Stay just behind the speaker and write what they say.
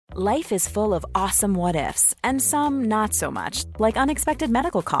Life is full of awesome what-ifs, and some not so much, like unexpected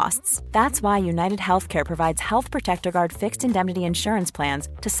medical costs. That's why United Healthcare provides Health Protector Guard fixed indemnity insurance plans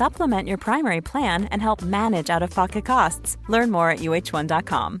to supplement your primary plan and help manage out-of-pocket costs. Learn more at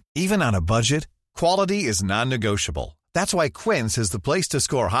uh1.com. Even on a budget, quality is non-negotiable. That's why Quince is the place to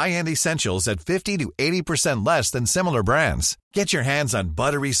score high-end essentials at 50 to 80% less than similar brands. Get your hands on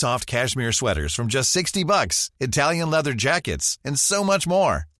buttery soft cashmere sweaters from just $60, Italian leather jackets, and so much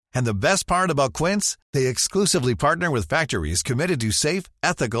more. And the best part about Quince, they exclusively partner with factories committed to safe,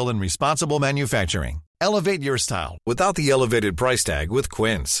 ethical, and responsible manufacturing. Elevate your style without the elevated price tag with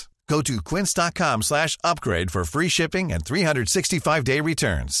Quince. Go to quince.com/upgrade for free shipping and 365-day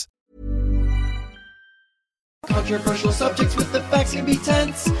returns. Controversial subjects with the facts can be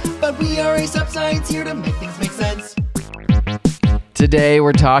tense, but we are Ace Up Science here to make things make sense. Today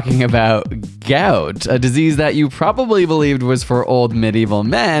we're talking about gout, a disease that you probably believed was for old medieval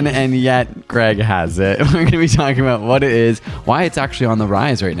men, and yet Greg has it. We're going to be talking about what it is, why it's actually on the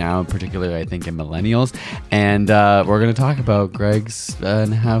rise right now, particularly I think in millennials, and we're going to talk about Greg's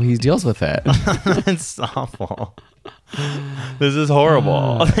and how he deals with it. It's awful. This is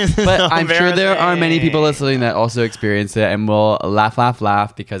horrible. But I'm sure there are many people listening that also experience it and will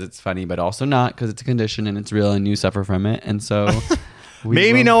laugh because it's funny, but also not because it's a condition and it's real and you suffer from it. And so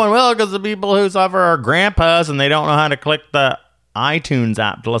maybe no one will, because the people who suffer are grandpas and they don't know how to click the iTunes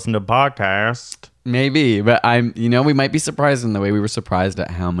app to listen to a podcast. Maybe, but we might be surprised in the way we were surprised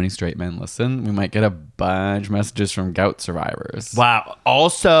at how many straight men listen. We might get a bunch of messages from gout survivors. Wow.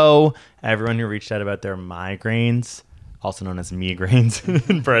 Also, everyone who reached out about their migraines, also known as migraines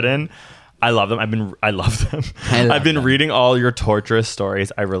in Britain. I love them. I love them. I've been reading all your torturous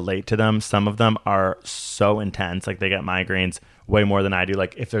stories. I relate to them. Some of them are so intense. Like, they get migraines way more than I do.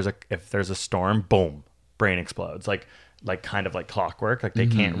 Like, if there's a storm, boom, brain explodes. Like kind of like clockwork. Like, they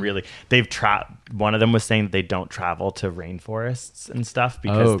can't really. One of them was saying that they don't travel to rainforests and stuff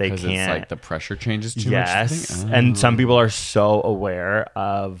because they can't. It's like the pressure changes too much. Yes, and some people are so aware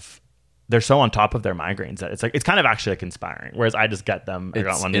of. They're so on top of their migraines that it's kind of actually like inspiring. Whereas I just get them. I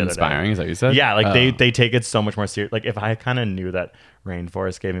got one the other day. Inspiring, is that what you said? Yeah, like they take it so much more serious. Like, if I kind of knew that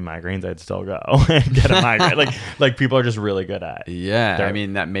rainforest gave me migraines, I'd still go and get a migraine. like people are just really good at. Yeah, I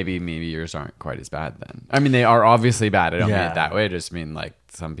mean that maybe yours aren't quite as bad then. I mean, they are obviously bad. I don't mean it that way. I just mean like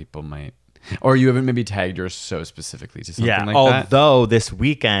some people might, or you haven't maybe tagged yours so specifically to something like that. Although this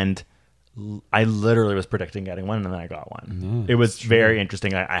weekend, I literally was predicting getting one, and then I got one. It was very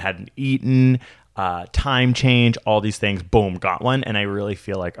interesting. I hadn't eaten, time change, all these things. Boom, got one. And I really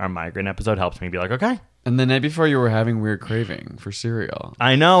feel like our migraine episode helps me be like, okay. And the night before, you were having weird craving for cereal.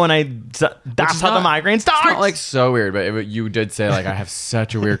 I know, and that's how the migraine starts. It's not like so weird, but you did say like, I have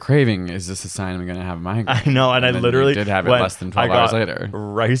such a weird craving. Is this a sign I'm going to have a migraine? I know, and I literally did have it less than 12 hours later.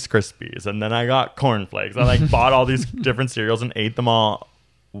 Rice Krispies, and then I got cornflakes. I bought all these different cereals and ate them all.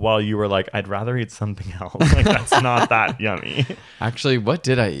 While you were like, I'd rather eat something else. Like, that's not that yummy. Actually, what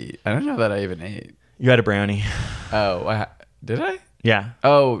did I eat? I don't know that I even ate. You had a brownie. Oh, did I? Yeah.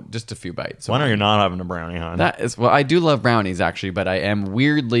 Oh, just a few bites. When are you not having a brownie, hon? Well, I do love brownies, actually, but I am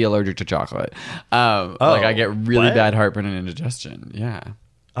weirdly allergic to chocolate. Like, I get really bad heartburn and indigestion. Yeah.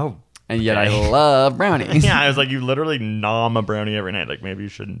 Oh. And yet I love brownies. Yeah, I was like, you literally nom a brownie every night. Like, maybe you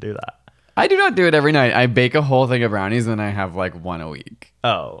shouldn't do that. I do not do it every night. I bake a whole thing of brownies and I have like one a week.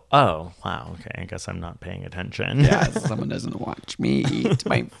 Oh, wow. Okay, I guess I'm not paying attention. Yeah, someone doesn't watch me eat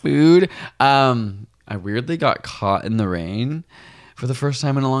my food. I weirdly got caught in the rain for the first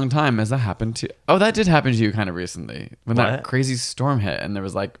time in a long time. Has that happened to? Oh, that did happen to you kind of recently when that crazy storm hit and there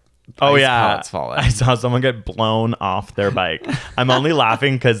was like ice pellets falling. I saw someone get blown off their bike. I'm only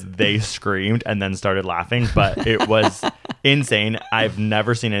laughing because they screamed and then started laughing, but it was insane. I've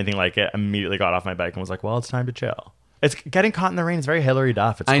never seen anything like it. Immediately got off my bike and was like, well, it's time to chill. It's getting caught in the rain. It's very Hilary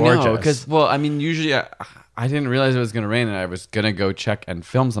Duff. It's gorgeous. I know, because, well, I mean, usually I didn't realize it was going to rain and I was going to go check and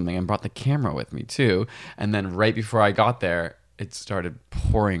film something and brought the camera with me too. And then right before I got there, it started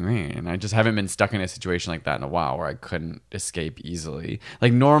pouring rain. And I just haven't been stuck in a situation like that in a while where I couldn't escape easily.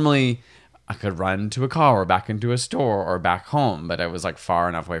 Like, normally I could run to a car or back into a store or back home, but I was like far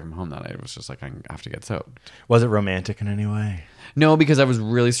enough away from home that I was just like, I have to get soaked. Was it romantic in any way? No, because I was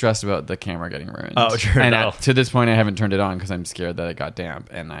really stressed about the camera getting ruined. Oh, sure. And to this point, I haven't turned it on because I'm scared that it got damp,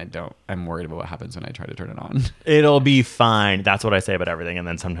 and I'm worried about what happens when I try to turn it on. It'll be fine. That's what I say about everything, and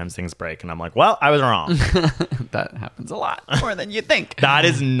then sometimes things break, and I'm like, well, I was wrong. That happens a lot more than you think. That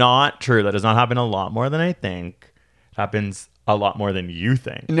is not true. That does not happen a lot more than I think. It happens a lot more than you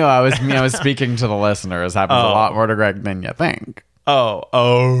think. No, I was speaking to the listeners. Happens a lot more to Greg than you think.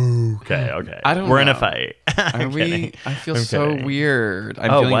 Okay. I don't We're in a know. fight. Are I'm we? kidding. I feel I'm so kidding. weird.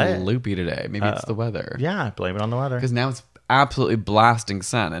 I'm Oh, feeling what? loopy today. Maybe it's the weather. Yeah, blame it on the weather. Because now it's absolutely blasting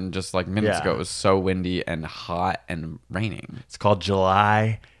sun, and just like minutes Yeah. ago it was so windy and hot and raining. It's called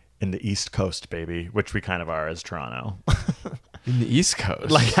July in the East Coast, baby, which we kind of are as Toronto. In the East Coast.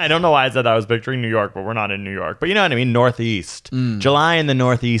 Like, I don't know why I said that. I was picturing New York, but we're not in New York. But you know what I mean? Northeast. July in the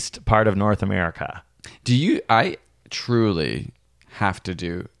Northeast part of North America. I truly have to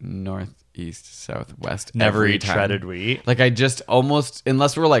do northeast, southwest Every every time. shredded wheat. Like I just almost,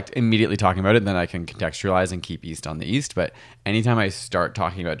 unless we're like immediately talking about it, then I can contextualize and keep east on the east. But anytime I start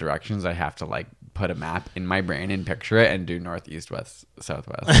talking about directions, I have to like put a map in my brain and picture it and do northeast, west,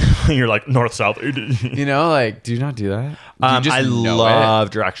 southwest. You're like north, south. You know, like, do you not do that? Do you just I know love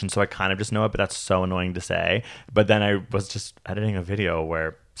directions, so I kind of just know it, but that's so annoying to say. But then I was just editing a video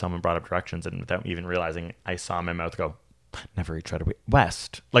where someone brought up directions, and without even realizing, I saw my mouth go, never eat shredded wheat.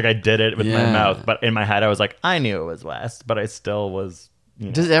 West. Like I did it with my Yeah. mouth, but in my head I was like, I knew it was west, but I still was. You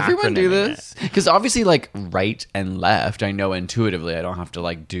know, Does everyone do acronyming this? Because obviously, like right and left, I know intuitively. I don't have to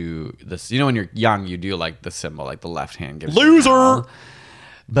like do this. You know, when you're young, you do like the symbol, like the left hand gives you Loser! an L.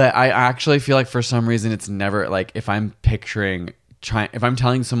 But I actually feel like for some reason it's never like if I'm picturing if I'm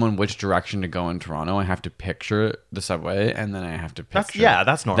telling someone which direction to go in Toronto, I have to picture the subway, and then I have to picture.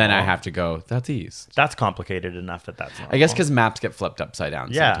 That's normal. Then I have to go. That's east. That's complicated enough that's normal. I guess because maps get flipped upside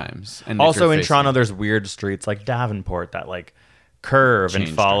down Yeah. sometimes. And if Also you're in facing- Toronto, there's weird streets like Davenport that like curve and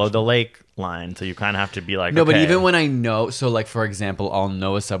Change follow direction. the lake line, so you kind of have to be like, No, but okay. even when I know, so like for example, I'll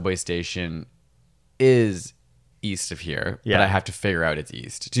know a subway station is east of here, but Yeah. I have to figure out it's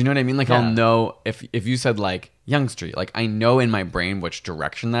east. Do you know what I mean? Like Yeah. I'll know if you said like Yonge Street, like I know in my brain which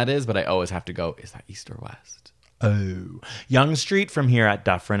direction that is, but I always have to go, is that east or west? Yonge Street from here at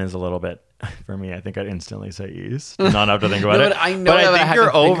Dufferin is a little bit, for me, I think I'd instantly say east. Not have to think about No, it. but I know But that I I think had you're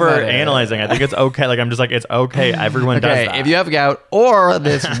to think over about it. analyzing. I think it's okay. Like, I'm just like, it's okay. Everyone does Okay, that. if you have gout or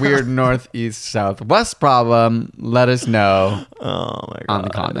this weird northeast southwest problem, let us know oh my God. on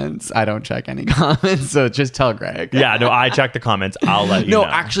the comments. I don't check any comments, so just tell Greg. Yeah, no, I check the comments. I'll let you No, know.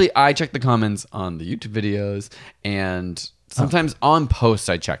 actually, I check the comments on the YouTube videos, and sometimes on posts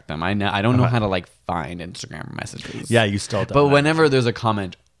I check them. I don't know how to like find Instagram messages. Yeah, you still don't. But whenever there's a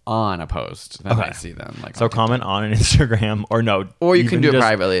comment on a post, then I Okay. see them. Like So on comment on an Instagram or no. or you can even do it just-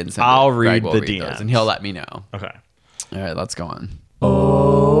 privately and send I'll it. Greg read will the those, DMs. and he'll let me know. Okay. All right, let's go on.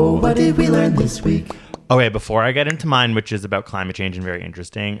 Oh, what did we learn this week? Okay, before I get into mine, which is about climate change and very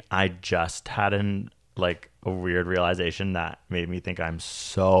interesting, I just had a weird realization that made me think I'm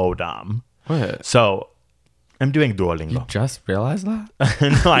so dumb. What? So I'm doing Duolingo. Just realized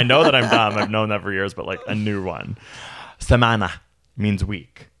that? No, I know that I'm dumb. I've known that for years, but like a new one. Semana means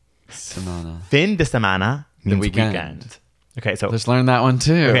week. Semana. Fin de semana means weekend. weekend. Okay, so Just learned that one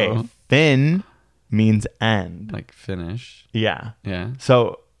too. okay, fin means end. Like finish. Yeah. Yeah.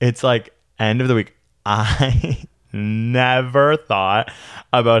 So it's like end of the week. I never thought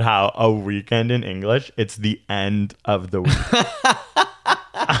about how a weekend in English, it's the end of the week.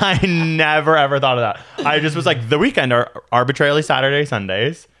 I never ever thought of that. I just was like, the weekend are arbitrarily Saturday,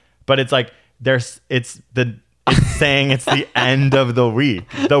 Sundays, but it's like it's saying it's the end of the week.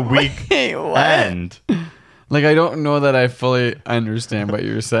 The week end. Like, I don't know that I fully understand what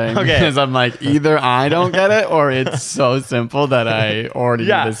you're saying. Okay. Because I'm like, either I don't get it or it's so simple that I already knew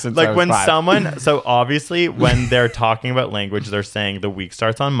Yeah, this since I like was when 5. someone, so obviously when they're talking about language, they're saying the week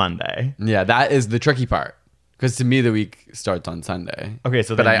starts on Monday. Yeah, that is the tricky part. Because to me, the week starts on Sunday. Okay,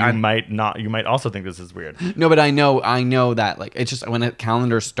 so but then you might also think this is weird. No, but I know that, like, it's just when a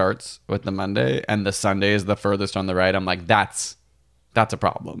calendar starts with the Monday and the Sunday is the furthest on the right, I'm like, that's a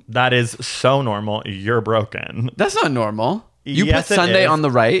problem. That is so normal. You're broken. That's not normal. You Yes, put it Sunday is. on the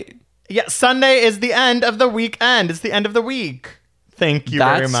right. Yeah, Sunday is the end of the weekend. It's the end of the week. Thank you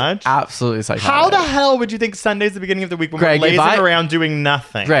very That's much. absolutely psychotic. How the hell would you think Sunday's the beginning of the week when Greg, we're if lazing I- around doing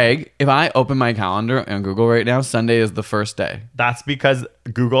nothing? Greg, if I open my calendar on Google right now, Sunday is the first day. That's because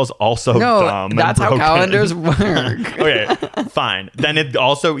Google's also No, dumb. and that's how broken. calendars work. Okay, fine. Then it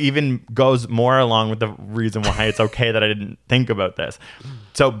also even goes more along with the reason why it's okay that I didn't think about this.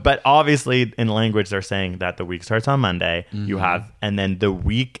 So, but obviously in language, they're saying that the week starts on Monday. You have, and then the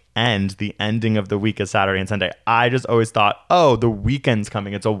week ends, the ending of the week is Saturday and Sunday. I just always thought, oh, the weekend's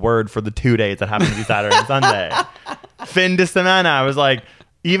coming. It's a word for the 2 days that happen to be Saturday and Sunday. Fin de semana. I was like,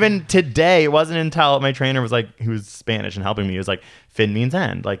 even today, it wasn't until my trainer was like, who's Spanish and helping me, he was like, fin means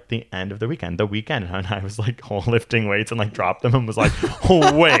end, like the end of the weekend, the weekend. And I was like lifting weights and like dropped them and was like,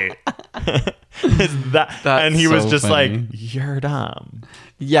 oh, wait. Is that? That's and he was so just funny. like, you're dumb.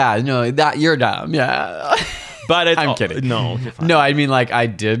 Yeah, no, that you're dumb. Yeah. But it's I'm kidding. No, you're fine. No, I mean, like, I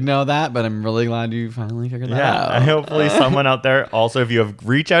did know that, but I'm really glad you finally figured that out. And hopefully someone out there also, if you have,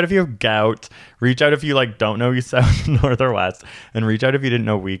 reach out if you have gout, reach out if you like don't know you south, north, or west, and reach out if you didn't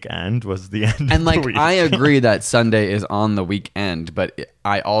know weekend was the end And of like, the week. I agree that Sunday is on the weekend, but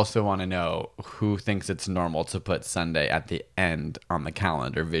I also want to know who thinks it's normal to put Sunday at the end on the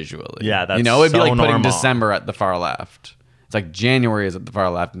calendar visually. Yeah, that's you know, it'd be so like putting normal. December at the far left. It's like January is at the far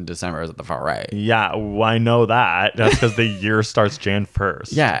left and December is at the far right. Yeah, well, I know that. That's because the year starts Jan 1st.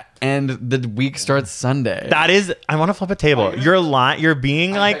 Yeah, and the week starts Sunday. That is, I want to flip a table. You're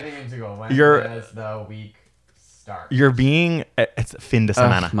being like, you're- does the week start? you're being, it's fin de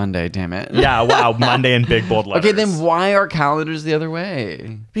semana. Monday, damn it. Yeah, wow, Monday in big bold letters. Okay, then why are calendars the other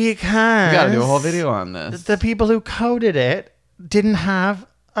way? Because We gotta do a whole video on this. the people who coded it didn't have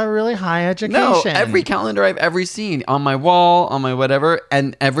a really high education. No, every calendar I've ever seen on my wall, on my whatever,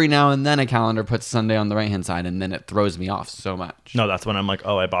 and every now and then a calendar puts Sunday on the right hand side, and then it throws me off so much. No, that's when I'm like,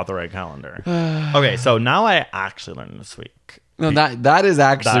 oh, I bought the right calendar. Okay, so now I actually learned this week. No, that is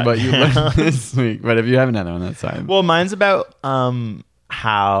actually That- what you learned this week. But if you have another one, that's fine. Well, mine's about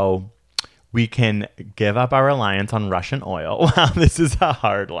how we can give up our reliance on Russian oil. Wow, this is a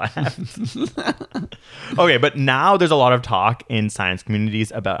hard laugh. Okay, but now there's a lot of talk in science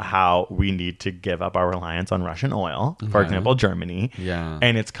communities about how we need to give up our reliance on Russian oil. For example, Germany. Yeah.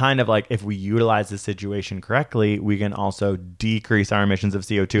 And it's kind of like if we utilize the situation correctly, we can also decrease our emissions of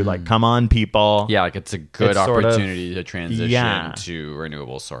CO2. Like, come on, people. yeah, like it's a good It's sort of- opportunity to transition Yeah. to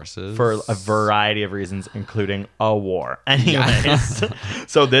renewable sources. For a variety of reasons, including a war. Anyways,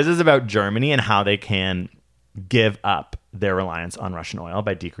 so this is about Germany and how they can give up their reliance on Russian oil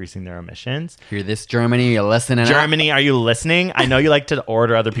by decreasing their emissions. Hear this, Germany? You're listening? Germany, are you listening? I know you like to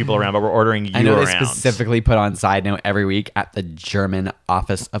order other people around, but we're ordering you I know around. they specifically put on Side Note every week at the German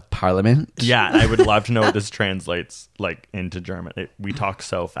Office of Parliament. Yeah, I would love to know what this translates like into German. We talk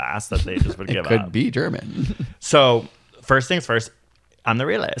so fast that they just would give It could up. be German. So, first things first, I'm the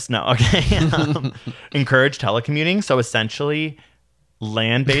realist. No, okay. Encourage telecommuting. So, essentially,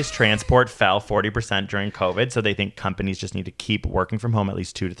 land-based transport fell 40% during COVID. So, they think companies just need to keep working from home at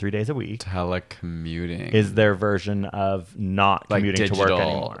least 2 to 3 days a week. Telecommuting Is their version of not like commuting to work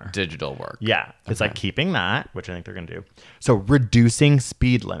anymore. digital work. Yeah, it's like keeping that, which I think they're going to do. So reducing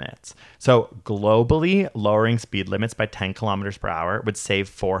speed limits. So globally, lowering speed limits by 10 kilometers per hour would save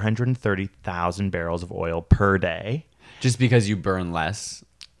 430,000 barrels of oil per day. Just because you burn less.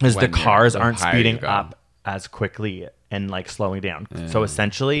 Because the when cars the aren't higher speeding you go. up as quickly and like slowing down. So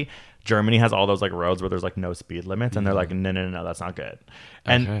essentially, Germany has all those like roads where there's like no speed limits, and they're like, no, that's not good.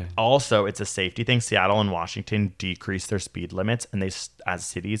 And Okay. also, it's a safety thing. Seattle and Washington decreased their speed limits, and they, as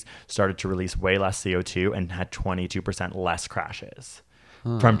cities, started to release way less CO2 and had 22% less crashes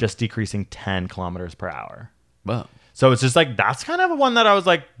from just decreasing 10 kilometers per hour. Well, So it's just like that's kind of one that I was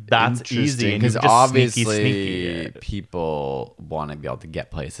like, that's easy, and because you just obviously sneaky it. people want to be able to get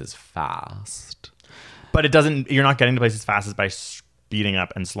places fast. But it doesn't. You're not getting to places fast as by speeding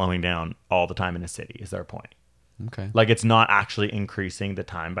up and slowing down all the time in a city. Is their point? Okay. Like it's not actually increasing the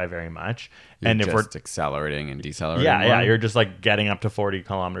time by very much. You're and if we're just accelerating and decelerating. yeah, more? you're just like getting up to 40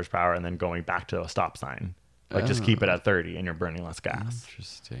 kilometers per hour and then going back to a stop sign. Like just keep it at 30 and you're burning less gas.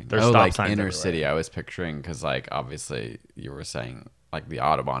 Interesting. There's oh, stop like signs inner everywhere. city. I was picturing because, like, obviously you were saying like the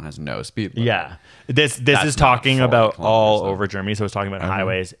Autobahn has no speed limit. Yeah, this That's is not talking 40 about all kilometers, though. over Germany. So it's talking about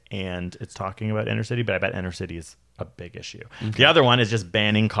highways and it's talking about inner city. But I bet inner city is a big issue. The other one is just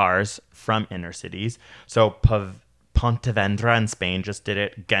banning cars from inner cities. So Pontevedra in Spain just did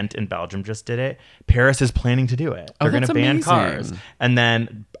it. Ghent in Belgium just did it. Paris is planning to do it. Oh, They're going to that's ban amazing. cars, and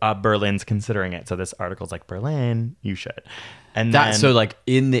then Berlin's considering it. So this article's like Berlin, you should. And That then, so like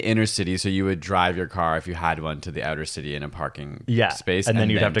in the inner city, so you would drive your car if you had one to the outer city in a parking space, and then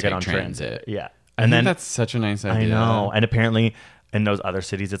you'd have to get take on transit. Yeah, I and think then that's such a nice idea. I know. And apparently in those other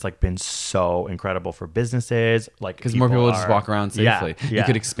cities, it's like been so incredible for businesses. Like because more people just are- walk around safely. Yeah, You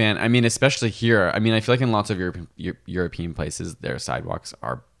could expand. I mean, especially here. I mean, I feel like in lots of European places, their sidewalks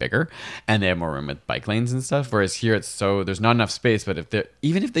are bigger and they have more room with bike lanes and stuff. Whereas here, it's so there's not enough space. But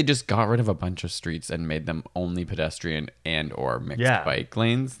even if they just got rid of a bunch of streets and made them only pedestrian and or mixed bike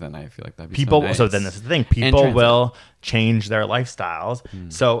lanes, then I feel like that'd be people. So, nice. So then this is the thing: people transit. will change their lifestyles.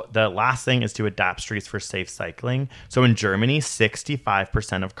 So the last thing is to adapt streets for safe cycling. So in Germany,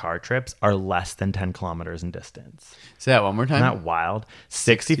 65% of car trips are less than 10 kilometers in distance. Say that one more time. Isn't that wild?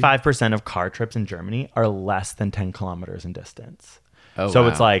 65% of car trips in Germany are less than 10 kilometers in distance. Oh, so wow.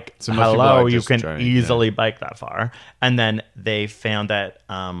 it's like, So most people hello, are you just can driving, easily bike that far. And then they found that,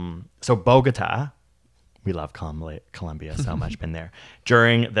 so Bogota, We love Colombia so much. Been there.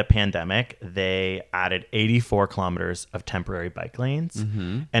 During the pandemic, they added 84 kilometers of temporary bike lanes,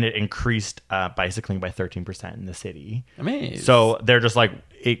 and it increased bicycling by 13% in the city. Amazing. So they're just like,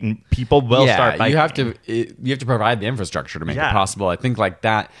 people will start biking. You have to provide the infrastructure to make it possible. I think like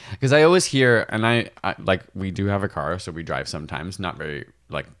that, because I always hear, and I like, we do have a car, so we drive sometimes, not very,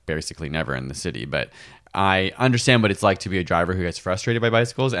 like basically never in the city, but I understand what it's like to be a driver who gets frustrated by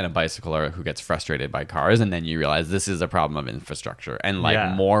bicycles and a bicycler who gets frustrated by cars. And then you realize this is a problem of infrastructure. And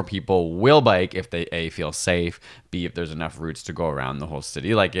like more people will bike if they A, feel safe, B, if there's enough routes to go around the whole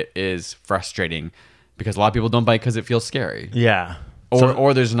city. Like it is frustrating because a lot of people don't bike because it feels scary. Yeah.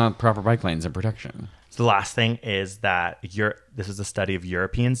 Or there's not proper bike lanes and protection. So the last thing is that this is a study of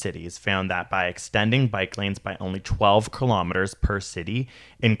European cities found that by extending bike lanes by only 12 kilometers per city,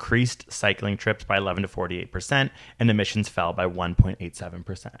 increased cycling trips by 11 to 48%, and emissions fell by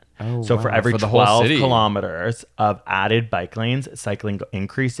 1.87%. Oh, so wow. for every For the whole 12 city. kilometers of added bike lanes, cycling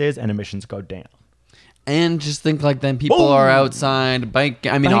increases and emissions go down. And just think like then people are outside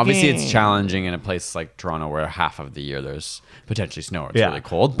biking. I mean, obviously it's challenging in a place like Toronto where half of the year there's potentially snow or it's really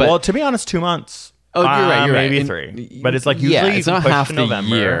cold. But well, to be honest, 2 months. Oh, you're right. You're maybe right. 3. But it's like usually it's not push half to the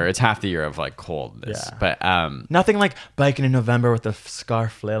November. year. It's half the year of like coldness. Yeah. But nothing like biking in November with the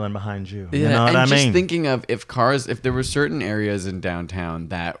scarf flailing behind you. You yeah, know what and I just mean? thinking of if there were certain areas in downtown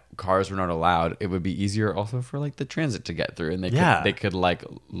that cars were not allowed, it would be easier also for like the transit to get through, and they could like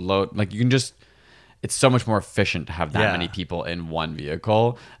load, like you can just. It's so much more efficient to have that many people in one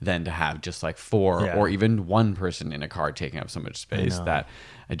vehicle than to have just like 4 or even one person in a car taking up so much space. That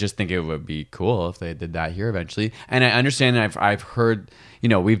I just think it would be cool if they did that here eventually. And I understand, I've heard,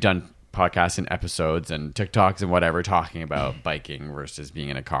 we've done podcasts and episodes and TikToks and whatever talking about biking versus being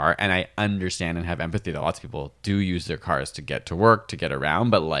in a car. And I understand and have empathy that lots of people do use their cars to get to work, to get around.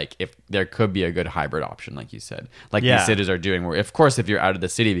 But like if there could be a good hybrid option, like you said, like these cities are doing, where of course, if you're out of the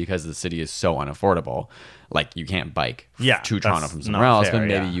city because the city is so unaffordable, like you can't bike to Toronto from somewhere else, but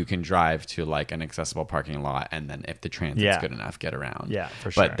maybe you can drive to like an accessible parking lot. And then if the transit's good enough, get around. Yeah,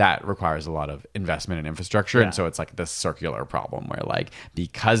 for sure. But that requires a lot of investment in infrastructure. And so it's like this circular problem where like,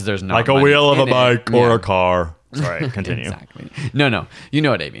 because there's not like a money wheel of a in it- bike or a car. Sorry, continue. Exactly. No. You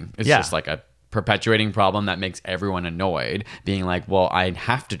know what I mean. It's just like a perpetuating problem that makes everyone annoyed, being like, well, I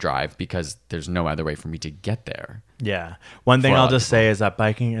have to drive because there's no other way for me to get there. Yeah. One thing For a I'll lot of just say is that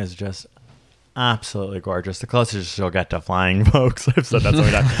biking is just absolutely gorgeous. The closest you'll get to flying, folks. I've said that so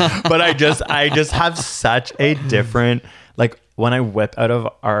many times. But I just have such a different, like when I whip out of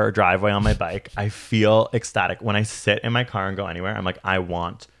our driveway on my bike, I feel ecstatic. When I sit in my car and go anywhere, I'm like, I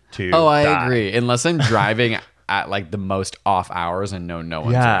want to I die. agree. Unless I'm driving at like the most off hours and no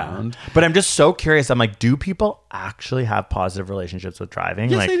one's around. But I'm just so curious. I'm like, do people actually have positive relationships with driving?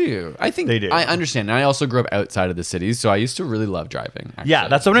 Yes, like, they do. I think they do. I understand. And I also grew up outside of the cities, so I used to really love driving. Actually. Yeah,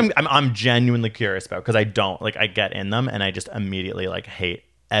 that's what I'm genuinely curious about, because I don't like, I get in them and I just immediately like hate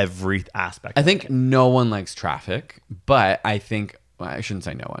every aspect. I think no one likes traffic, but I think, well, I shouldn't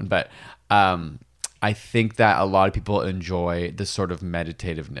say no one, but I think that a lot of people enjoy the sort of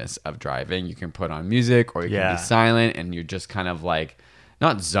meditativeness of driving. You can put on music or you can be silent and you're just kind of like,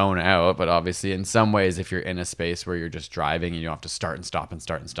 not zone out, but obviously in some ways, if you're in a space where you're just driving and you don't have to start and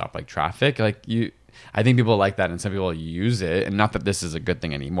stop like traffic, like I think people like that and some people use it. And not that this is a good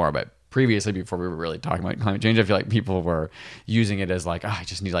thing anymore, but previously, before we were really talking about climate change, I feel like people were using it as like, I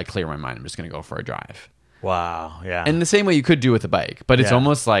just need to like clear my mind. I'm just going to go for a drive. Wow. Yeah. And the same way you could do with a bike, but it's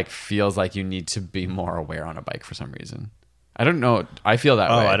almost like feels like you need to be more aware on a bike for some reason. I don't know. I feel that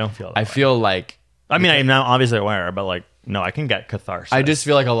way. I don't feel that way. I feel like, I mean, I'm now obviously aware, but like, no, I can get catharsis. I just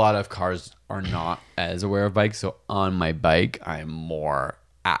feel like a lot of cars are not as aware of bikes. So on my bike, I'm more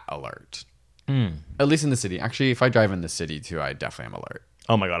at alert. At least in the city. Actually, if I drive in the city too, I definitely am alert.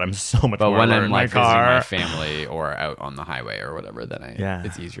 Oh my God, I'm so much But more when alert I'm in like my visiting car. my family or out on the highway or whatever, then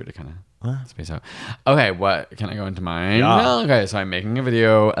it's easier to kind of space out. Okay, what can I go into mine? Yeah. Okay, so I'm making a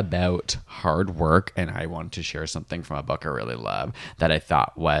video about hard work, and I want to share something from a book I really love that I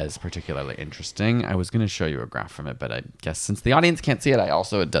thought was particularly interesting. I was going to show you a graph from it, but I guess since the audience can't see it,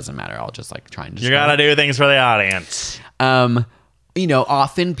 it doesn't matter. I'll just like try and You gotta do things for the audience.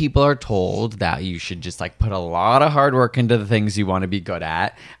 Often people are told that you should just like put a lot of hard work into the things you want to be good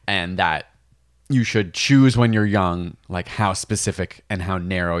at, and that you should choose when you're young, like how specific and how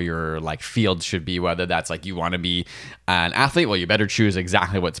narrow your like field should be. Whether that's like you want to be an athlete, well, you better choose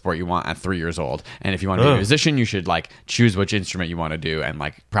exactly what sport you want at 3 years old. And if you want to be a musician, you should like choose which instrument you want to do and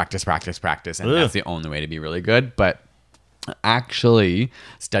like practice. And that's the only way to be really good. But actually,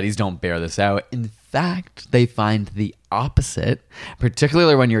 studies don't bear this out. In fact, they find the opposite,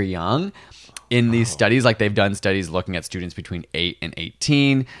 particularly when you're young. in these studies, like they've done studies looking at students between 8 and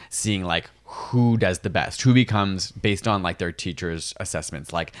 18, seeing like who does the best, who becomes, based on like their teachers'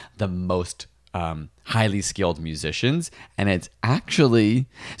 assessments, like the most highly skilled musicians. And it's actually,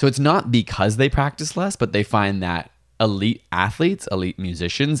 so it's not because they practice less, but they find that elite athletes, elite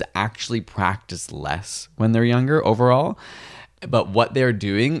musicians actually practice less when they're younger overall. But what they're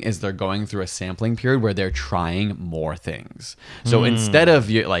doing is they're going through a sampling period where they're trying more things. So instead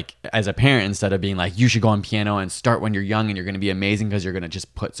of you, like as a parent, instead of being like, you should go on piano and start when you're young and you're going to be amazing because you're going to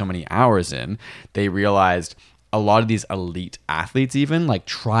just put so many hours in, they realized a lot of these elite athletes even like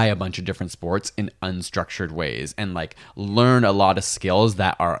try a bunch of different sports in unstructured ways and like learn a lot of skills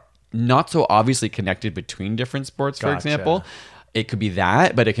that are not so obviously connected between different sports, for example. It could be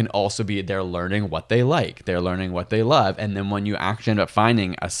that, but it can also be they're learning what they like. They're learning what they love. And then when you actually end up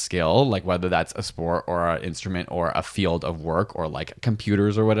finding a skill, like whether that's a sport or an instrument or a field of work or like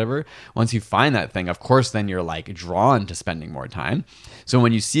computers or whatever, once you find that thing, of course, then you're like drawn to spending more time. So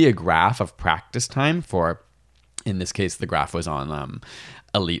when you see a graph of practice time for, in this case, the graph was on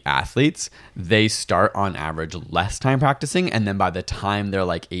elite athletes, they start on average less time practicing, and then by the time they're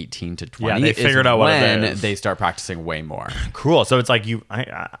like 18 to 20, they figured out what it is. They start practicing way more. Cool. So it's like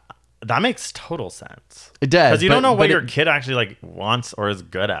that makes total sense. It does, because you don't know what your kid actually like wants or is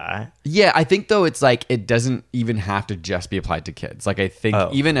good at. Yeah, I think though it's like it doesn't even have to just be applied to kids. Like I think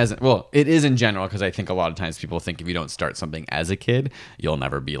even as well, it is in general, because I think a lot of times people think if you don't start something as a kid, you'll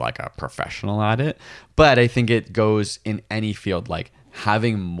never be like a professional at it. But I think it goes in any field, like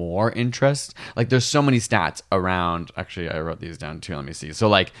having more interest. Like there's so many stats around, actually I wrote these down too, let me see. So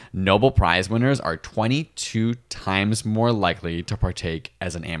like Nobel Prize winners are 22 times more likely to partake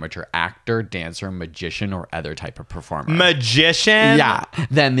as an amateur actor, dancer, magician, or other type of performer. Magician? Yeah,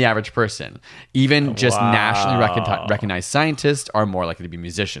 than the average person. Even just nationally recognized scientists are more likely to be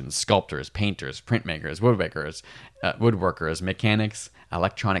musicians, sculptors, painters, printmakers, woodworkers, mechanics,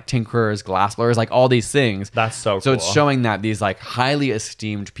 electronic tinkerers, glass blowers, like all these things. That's so cool. So it's showing that these like highly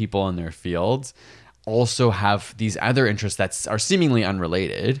esteemed people in their fields also have these other interests that are seemingly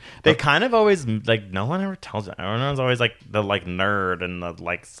unrelated. They kind of always, like, no one ever tells it. Everyone's always like the like nerd and the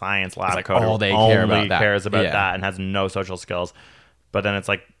like science lab like coder all they only care about that. cares about that and has no social skills. But then it's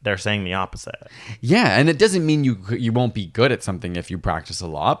like they're saying the opposite. Yeah, and it doesn't mean you won't be good at something if you practice a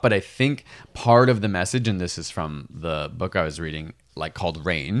lot. But I think part of the message, and this is from the book I was reading, like called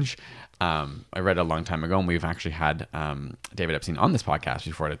Range. I read it a long time ago, and we've actually had David Epstein on this podcast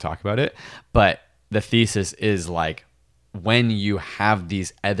before to talk about it. But the thesis is like when you have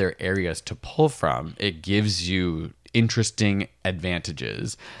these other areas to pull from, it gives you interesting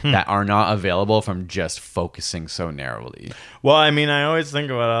advantages that are not available from just focusing so narrowly. Well, I mean, I always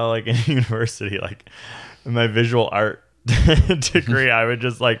think about how, like in university, like in my visual art degree, I would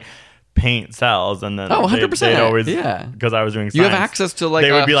just like paint cells, and then 100%. they'd always, because I was doing science, you have access to like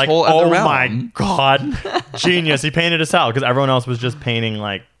they would a be like, whole other oh realm. my god, genius, he painted a cell, because everyone else was just painting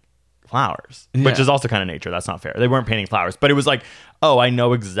like flowers, which is also kind of nature. That's not fair. They weren't painting flowers, but it was like, oh, I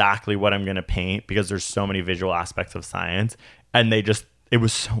know exactly what I'm going to paint because there's so many visual aspects of science, and it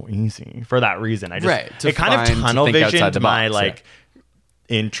was so easy for that reason. It kind of tunnel visioned my like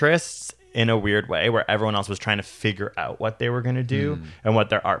interests in a weird way, where everyone else was trying to figure out what they were going to do and what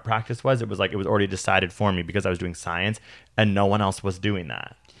their art practice was. It was like it was already decided for me because I was doing science, and no one else was doing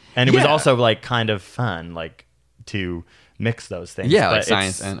that. And it was also like kind of fun, like to mix those things. Yeah, like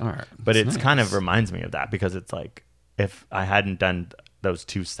science and art. But it's kind of reminds me of that, because it's like if I hadn't done those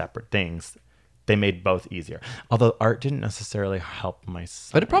two separate things, they made both easier. Although art didn't necessarily help my science.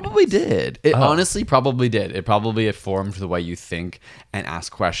 But it probably did. It honestly probably did. It probably informed the way you think and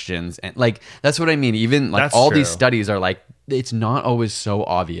ask questions. And like, that's what I mean. Even like That's all true. these studies are like, it's not always so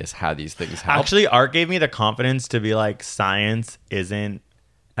obvious how these things help. Actually, art gave me the confidence to be like, science isn't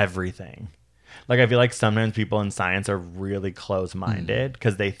everything. Like, I feel like sometimes people in science are really close-minded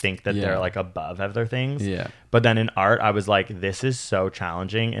because they think that they're like above other things. Yeah. But then in art, I was like, this is so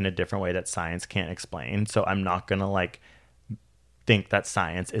challenging in a different way that science can't explain. So I'm not going to like think that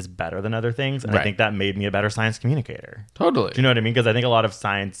science is better than other things. And I think that made me a better science communicator. Totally. Do you know what I mean? Because I think a lot of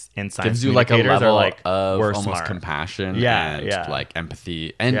science gives you like a level are like, of we're almost smart. compassion and like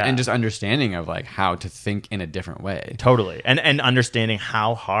empathy and just understanding of like how to think in a different way. Totally. And understanding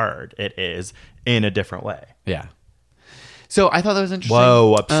how hard it is in a different way. Yeah. So I thought that was interesting.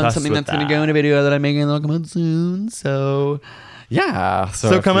 Whoa, obsessed something with that's going to go in a video that I'm making that'll come out soon. So Yeah.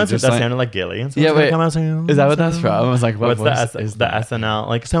 So come if out you soon. That just, sounded like Gilly. And so yeah, it's gonna wait. come out soon. Is that what that's from? I was like, what what's voice is the that? SNL?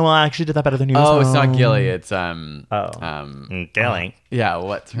 Like, so I actually did that better than you. Oh, so. it's not Gilly. It's Gilly. Yeah,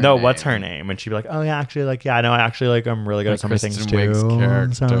 what's her No, name? what's her name? And she'd be like, oh yeah, actually, like, yeah, I know, I actually like, I'm really good at some Kristen things Wiig's too.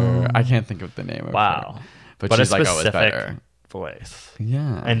 character. So. I can't think of the name of Wow. her. But a she's like, oh, it's specific better. voice.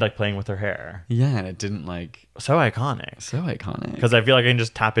 Yeah. And like playing with her hair. Yeah, and it didn't like So iconic. so iconic. Because I feel like I can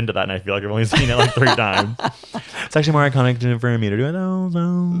just tap into that, and I feel like I've only seen it like 3 times. It's actually more iconic for me to do it.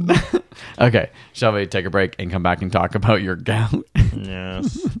 So. Okay, shall we take a break and come back and talk about your gout?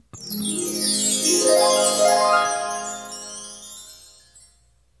 Yes.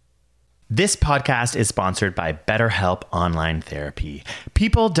 This podcast is sponsored by BetterHelp Online Therapy.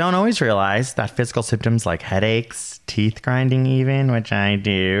 People don't always realize that physical symptoms like headaches, teeth grinding even, which I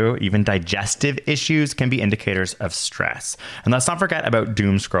do, even digestive issues can be indicators of stress. And let's not forget about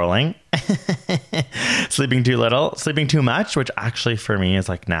doom scrolling, sleeping too little, sleeping too much, which actually for me is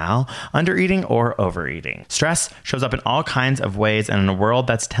like now, undereating or overeating. Stress shows up in all kinds of ways, and in a world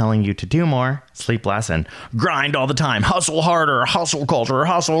that's telling you to do more, sleep less, and grind all the time, hustle harder, hustle culture,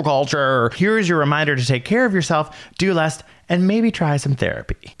 hustle culture. Here is your reminder to take care of yourself, do less, and maybe try some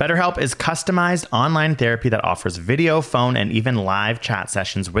therapy. BetterHelp is customized online therapy that offers video, phone, and even live chat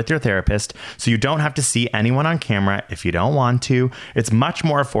sessions with your therapist, so you don't have to see anyone on camera if you don't want to. It's much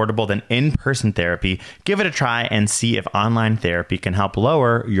more affordable than in-person therapy. Give it a try and see if online therapy can help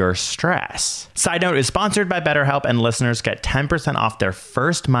lower your stress. Side Note is sponsored by BetterHelp, and listeners get 10% off their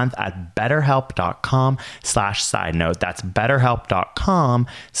first month at betterhelp.com/sidenote. That's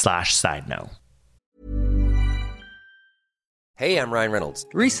betterhelp.com/sidenote. Hey, I'm Ryan Reynolds.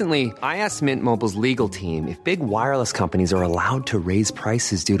 Recently, I asked Mint Mobile's legal team if big wireless companies are allowed to raise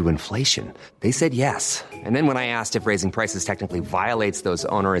prices due to inflation. They said yes. And then when I asked if raising prices technically violates those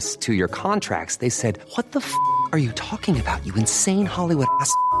onerous 2-year contracts, they said, what the f*** are you talking about, you insane Hollywood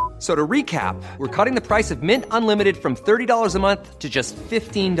ass f- So to recap, we're cutting the price of Mint Unlimited from $30 a month to just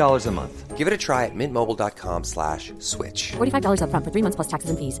 $15 a month. Give it a try at mintmobile.com/switch. $45 up front for 3 months plus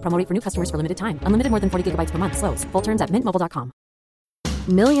taxes and fees. Promo rate for new customers for limited time. Unlimited more than 40 gigabytes per month. Slows full terms at mintmobile.com.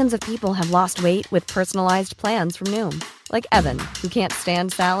 Millions of people have lost weight with personalized plans from Noom. Like Evan, who can't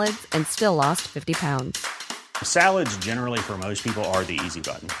stand salads and still lost 50 pounds. Salads generally for most people are the easy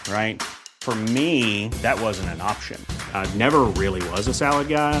button, right? For me, that wasn't an option. I never really was a salad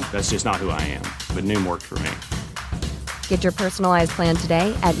guy. That's just not who I am. But Noom worked for me. Get your personalized plan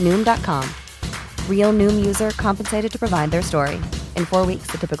today at Noom.com. Real Noom user compensated to provide their story. In 4 weeks,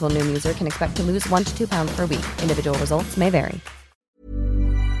 the typical Noom user can expect to lose 1 to 2 pounds per week. Individual results may vary.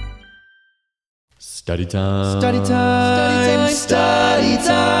 Study time. Study time. Study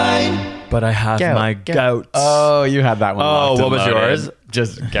time. But I have my gout. Oh, you had that one. Oh, locked what and was loaded. yours?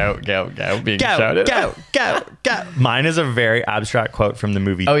 Just gout being shouted. Gout. Mine is a very abstract quote from the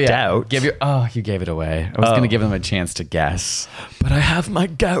movie Oh yeah. Doubt. You gave it away. I was going to give them a chance to guess. But I have my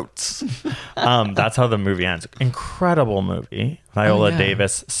goats. That's how the movie ends. Incredible movie. Viola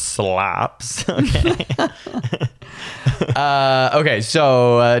Davis slaps. Okay. Okay,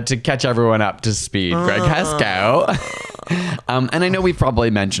 so to catch everyone up to speed, Greg has gout. And I know we've probably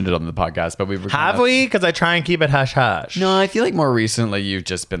mentioned it on the podcast, but Have we? Because I try and keep it hush hush. No, I feel like more recently you've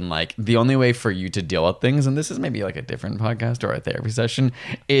just been like, the only way for you to deal with things, and this is maybe like a different podcast or a therapy session,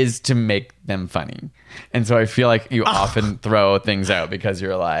 is to make them funny. And so I feel like you often throw things out because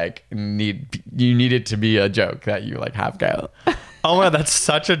you're like, you need it to be a joke that you like have gout. Oh my God, that's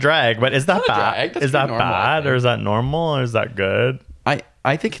such a drag. But is that bad? That's Is that normal, bad or is that normal or is that good?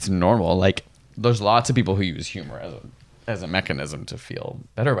 I think it's normal. Like, there's lots of people who use humor as a mechanism to feel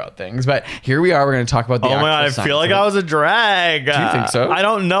better about things. But here we are. We're going to talk about the Oh my God, I feel like I was a drag. Do you think so? I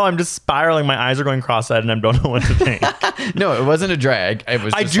don't know. I'm just spiraling. My eyes are going cross-eyed and I don't know what to think. No, it wasn't a drag. It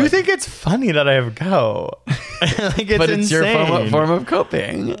was. I do think it's funny that I have gout. Like, it's but it's insane. your form of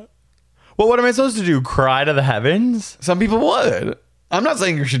coping. Well, what am I supposed to do? Cry to the heavens? Some people would. I'm not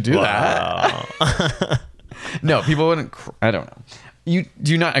saying you should do that. No, people wouldn't. I don't know. Do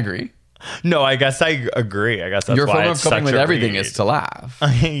you not agree? No, I guess I agree. I guess that's Your why form of it's coping such with a everything read. is to laugh.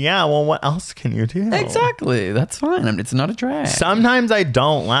 Yeah, well, what else can you do? Exactly. That's fine. I mean, it's not a drag. Sometimes I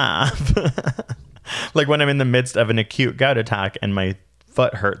don't laugh. Like when I'm in the midst of an acute gout attack and my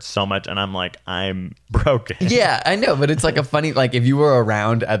foot hurts so much and I'm like, I'm broken. Yeah, I know, but it's like a funny, like if you were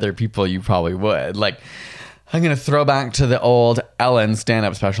around other people, you probably would. Like, I'm going to throw back to the old Ellen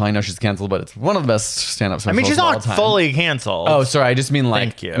stand-up special. I know she's canceled, but it's one of the best stand-up specials I mean, she's of all not time. fully canceled. Oh, sorry. I just mean like,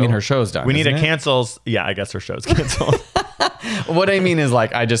 Thank you. I mean, her show's done. We need isn't a it? cancels. Yeah, I guess her show's canceled. What I mean is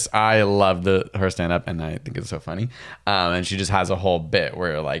like I love her stand up and I think it's so funny. And she just has a whole bit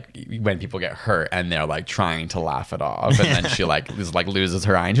where like when people get hurt and they're like trying to laugh it off, and then she like loses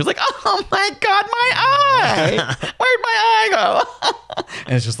her eye and she's like, oh my god, my eye! Where'd my eye go?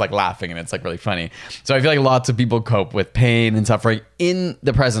 And it's just like laughing and it's like really funny. So I feel like lots of people cope with pain and suffering in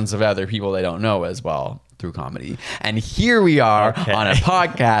the presence of other people they don't know as well through comedy. And here we are on a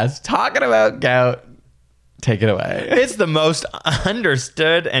podcast talking about gout. Take it away. It's the most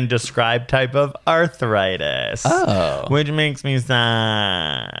understood and described type of arthritis. Oh. Which makes me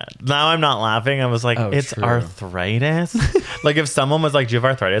sad. Now I'm not laughing. I was like, it's true. Arthritis? Like if someone was like, do you have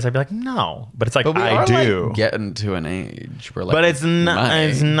arthritis? I'd be like, no. But it's like, But we I are do. like getting to an age where like, But it's not. right.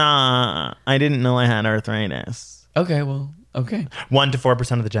 It's not. I didn't know I had arthritis. Okay, well, okay. 1 to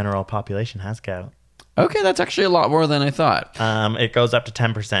 4% of the general population has gout. Okay, that's actually a lot more than I thought. It goes up to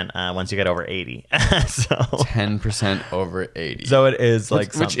 10% once you get over 80. So 10% over 80. So it is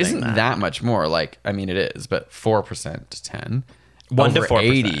like which isn't that much more. Like, I mean, it is, but 4% to 10. 1 to over 4%.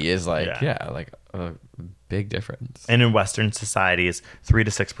 80 is like, like a big difference. And in Western societies, 3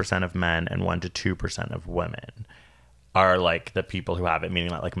 to 6% of men and 1 to 2% of women are like the people who have it, meaning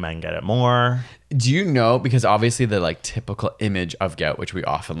that like men get it more. Do you know, because obviously the like typical image of gout, which we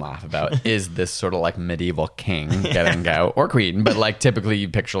often laugh about, is this sort of like medieval king getting gout, or queen, but like typically you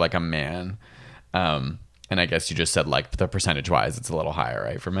picture like a man. And I guess you just said like the percentage wise, it's a little higher,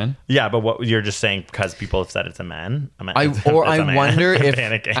 right, for men? Yeah, but what you're just saying because people have said it's a man. I wonder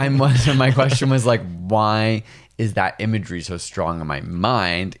if my question was like, why is that imagery so strong in my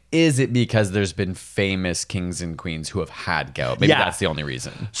mind? Is it because there's been famous kings and queens who have had gout? Maybe that's the only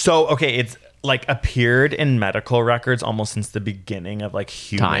reason. So, okay, it's like appeared in medical records almost since the beginning of like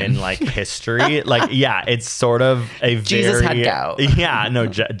human like history. Like, yeah, it's sort of a Jesus had gout. Yeah, no,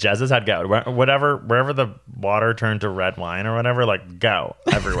 Jesus had gout. Wherever the water turned to red wine or whatever, like gout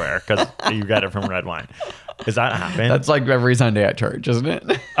everywhere because you get it from red wine. Does that happen? That's like every Sunday at church, isn't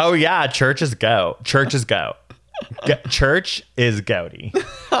it? Oh yeah, church is gout. Church is gout. Church is gouty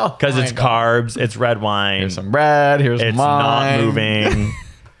because it's carbs, it's red wine. Here's some bread. Here's it's wine. Not moving.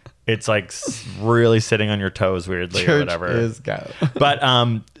 It's like really sitting on your toes weirdly or whatever. Is gout.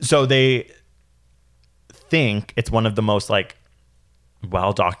 But so they think it's one of the most like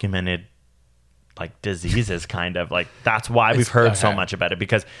well documented like diseases, kind of like that's why we've heard so much about it,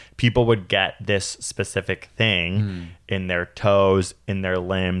 because people would get this specific thing in their toes, in their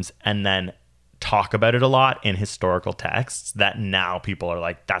limbs, and then talk about it a lot in historical texts that now people are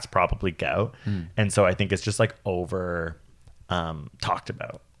like, that's probably gout. And so I think it's just like over talked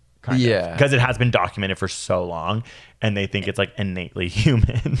about. Yeah. Because it has been documented for so long and they think it's like innately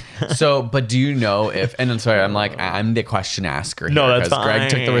human. So, but do you know if, and I'm sorry, I'm the question asker here. No, that's because fine. Greg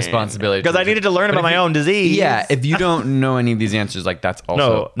took the responsibility. Because I needed to learn about my own disease. Yeah. If you don't know any of these answers, like that's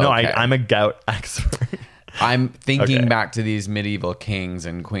also No, okay. I'm a gout expert. I'm thinking back to these medieval kings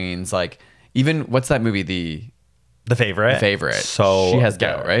and queens, like even, what's that movie? The Favorite. So she has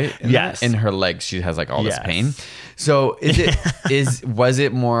gout, right? Yes. In her legs, she has like all this pain. So was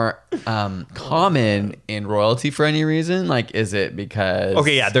it more common in royalty for any reason? Like, is it because?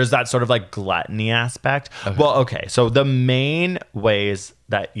 Okay, yeah, there's that sort of like gluttony aspect. Okay. Well, okay, so the main ways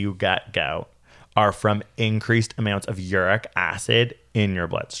that you get gout are from increased amounts of uric acid in your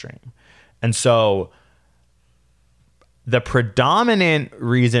bloodstream. And so the predominant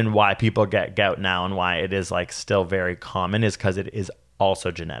reason why people get gout now and why it is like still very common is because it is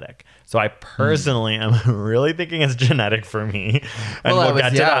also genetic. So I personally am really thinking it's genetic for me. And we'll get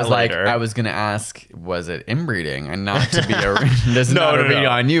to that later. I was going to ask, was it inbreeding? And not to be this is not a read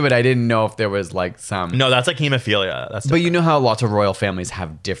on you, but I didn't know if there was like some. No, that's like hemophilia. That's but you know how lots of royal families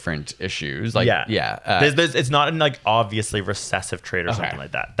have different issues. Like, it's not an like obviously recessive trait or something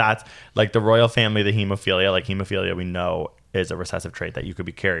like that. That's like the royal family, the hemophilia. Like hemophilia, we know is a recessive trait that you could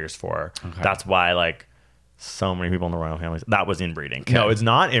be carriers for. Okay. That's why like so many people in the royal families, that was inbreeding. Okay. No, it's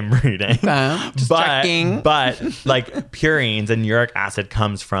not inbreeding. Just checking. But like purines and uric acid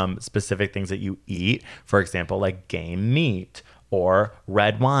comes from specific things that you eat. For example, like game meat or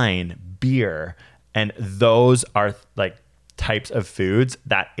red wine, beer. And those are like types of foods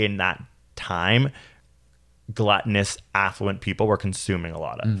that in that time, gluttonous, affluent people were consuming a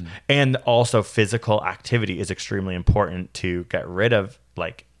lot of. And also physical activity is extremely important to get rid of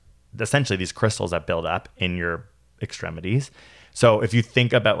like essentially these crystals that build up in your extremities. So if you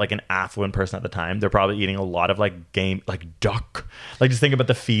think about like an affluent person at the time, they're probably eating a lot of like game, like duck. Like just think about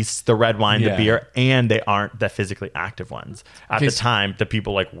the feasts, the red wine, the beer, and they aren't the physically active ones. At the time, the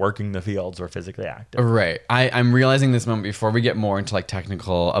people like working the fields were physically active. Right. I'm realizing this moment before we get more into like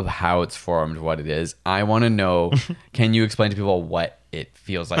technical of how it's formed, what it is. I want to know, can you explain to people what it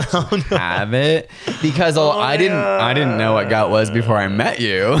feels like to have it? Because I didn't know what gout was before I met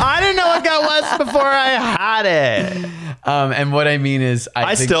you. I didn't know what gout was before I had it. And what I mean is,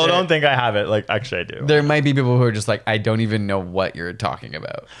 I still don't think I have it. Like, actually, I do. There might be people who are just like, I don't even know what you're talking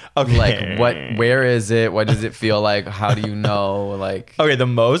about. Okay. Like, where is it? What does it feel like? How do you know? Like, okay, the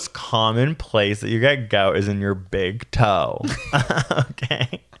most common place that you get gout is in your big toe.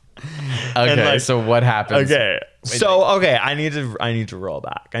 Okay. Okay, like, so what happens? Okay. I need to roll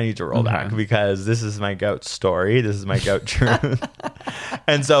back. I need to roll back because this is my gout story. This is my gout truth.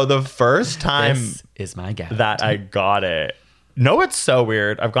 And so the first time this is my gout that I got it. No, it's so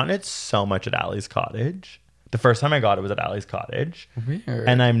weird. I've gotten it so much at Allie's Cottage. The first time I got it was at Allie's Cottage. Weird.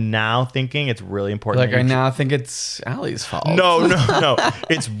 And I'm now thinking it's really important. Like, I now think it's Allie's fault. No.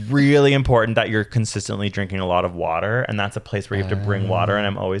 It's really important that you're consistently drinking a lot of water. And that's a place where you have to bring water. And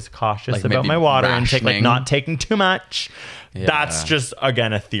I'm always cautious like about my water rationing. intake, like not taking too much. Yeah. That's just,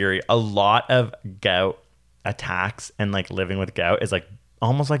 again, a theory. A lot of gout attacks and like living with gout is like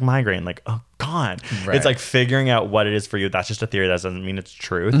almost like migraine. Like, oh God. Right. It's like figuring out what it is for you. That's just a theory. That doesn't mean it's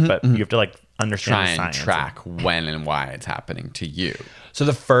truth. But you have to like understand try and track when and why it's happening to you. So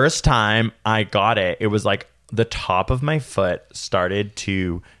the first time I got it, it was like the top of my foot started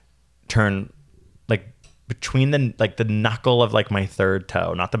to turn like between the knuckle of like my third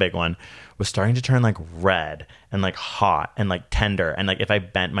toe, not the big one, was starting to turn like red and like hot and like tender. And like if I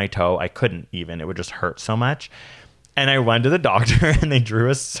bent my toe, I couldn't even. It would just hurt so much. And I went to the doctor and they drew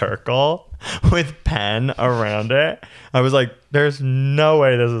a circle with pen around it. I was like, there's no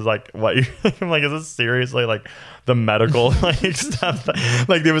way this is like what you I'm like, is this seriously like the medical like stuff?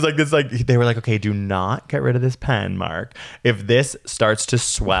 Like there was like this, like they were like, okay, do not get rid of this pen, Mark. If this starts to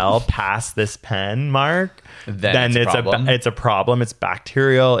swell past this pen, Mark, then it's a problem. It's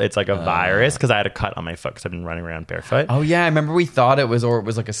bacterial. It's like a virus, because I had a cut on my foot because I've been running around barefoot. Oh yeah, I remember we thought it was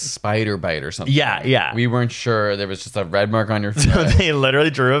like a spider bite or something. Yeah. We weren't sure. There was just a red mark on your foot. So they literally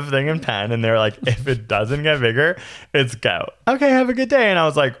drew a thing in pen and they were like, if it doesn't get bigger, it's gout. Okay, have a good day. And I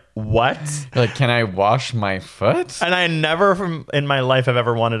was like, what? Like, can I wash my foot? And I never in my life have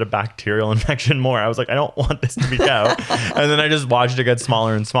ever wanted a bacterial infection more. I was like, I don't want this to be gout. And then I just watched it get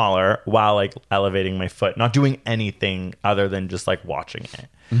smaller and smaller while like elevating my foot, not doing anything other than just like watching it.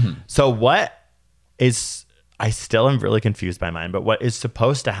 Mm-hmm. So what is, I still am really confused by mine, but what is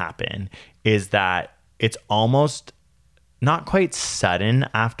supposed to happen is that it's almost not quite sudden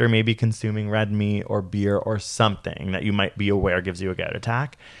after maybe consuming red meat or beer or something that you might be aware gives you a gout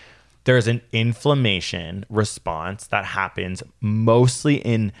attack. There's an inflammation response that happens mostly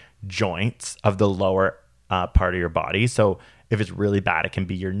in joints of the lower part of your body. So if it's really bad, it can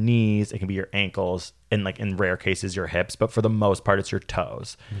be your knees, it can be your ankles, and like in rare cases, your hips. But for the most part, it's your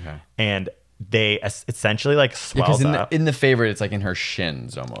toes. Okay. And they essentially like swell up. In the favorite, it's like in her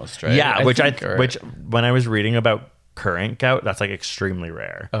shins almost, right? Yeah, which when I was reading about current gout, that's like extremely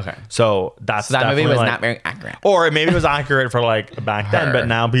rare. Okay. So that movie was like, not very accurate. Or maybe it was accurate for like back then, but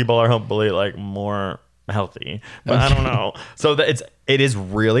now people are hopefully like more healthy. But I don't know. So it is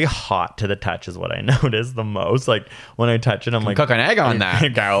really hot to the touch is what I notice the most. Like when I touch it, I'm like, cook an egg on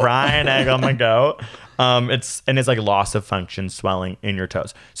that gout. Fry an egg on my gout. It's like loss of function, swelling in your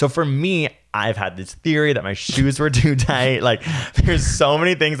toes. So for me, I've had this theory that my shoes were too tight. Like there's so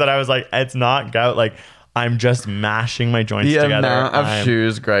many things that I was like, it's not gout. Like I'm just mashing my joints together. The amount of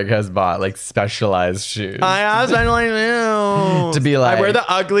shoes Greg has bought, like specialized shoes. I have specialized shoes. To be like, I wear the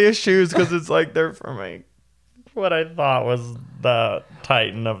ugliest shoes because it's like they're for my, what I thought was the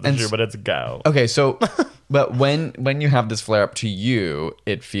titan of the shoe, but it's gout. Okay, so, but when you have this flare up to you,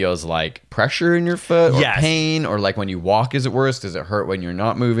 it feels like pressure in your foot or pain, or like when you walk, is it worse? Does it hurt when you're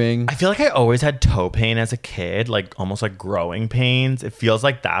not moving? I feel like I always had toe pain as a kid, like almost like growing pains. It feels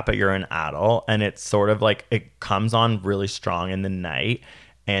like that, but you're an adult, and it's sort of like it comes on really strong in the night.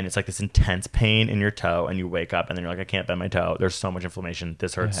 And it's like this intense pain in your toe, and you wake up and then you're like, I can't bend my toe. There's so much inflammation.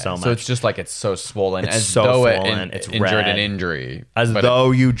 This hurts so much. So it's just like it's so swollen. It's so though swollen. It's injured red. An injury. As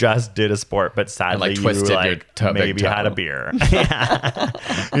though you just did a sport, but sadly like twisted you like your maybe had a beer.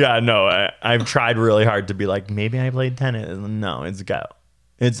 Yeah, no, I've tried really hard to be like, maybe I played tennis. No, it's gout.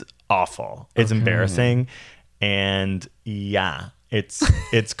 It's awful. It's embarrassing. And yeah.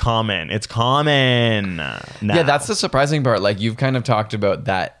 It's common. It's common now. Yeah, that's the surprising part. Like you've kind of talked about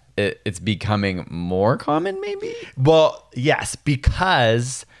that it's becoming more common, maybe? Well, yes,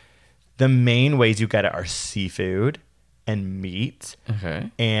 because the main ways you get it are seafood and meat.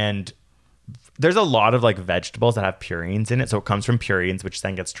 Okay. And there's a lot of like vegetables that have purines in it. So it comes from purines, which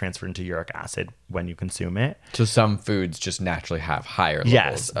then gets transferred into uric acid when you consume it. So some foods just naturally have higher levels.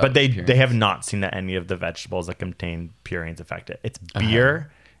 Yes, of but they purines. have not seen that any of the vegetables that contain purines affect it. It's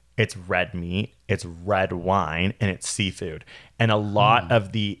beer, it's red meat, it's red wine, and it's seafood. And a lot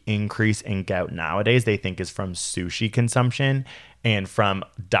of the increase in gout nowadays, they think is from sushi consumption and from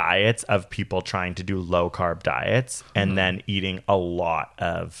diets of people trying to do low carb diets and then eating a lot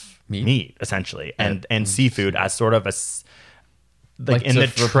of meat essentially, and seafood as sort of a like in the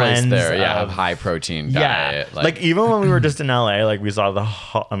trends there, of high protein diet. Like even when we were just in LA, like we saw the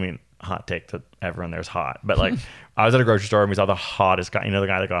hot take to everyone there's hot, but like I was at a grocery store and we saw the hottest guy, the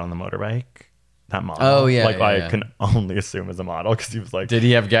guy that got on the motorbike, that model. Oh yeah, I can only assume as a model because he was like, did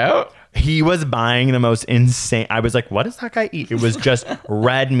he have gout? He was buying the most insane. I was like, what does that guy eat? It was just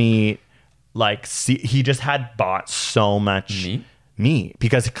red meat. Like he just had bought so much meat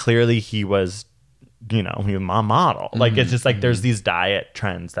because clearly he was, he was a model. Like it's just like there's these diet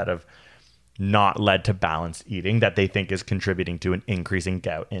trends that have not led to balanced eating that they think is contributing to an increase in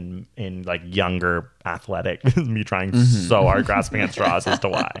gout in like younger athletic. Me trying so hard grasping at straws as to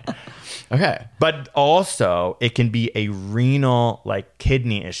why. Okay. But also it can be a renal like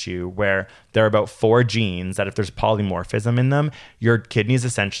kidney issue where there are about 4 genes that if there's polymorphism in them, your kidneys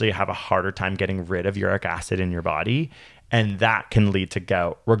essentially have a harder time getting rid of uric acid in your body. And that can lead to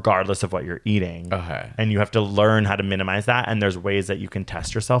gout regardless of what you're eating. Okay. And you have to learn how to minimize that. And there's ways that you can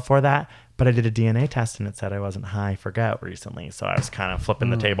test yourself for that. But I did a DNA test and it said I wasn't high for gout recently. So I was kind of flipping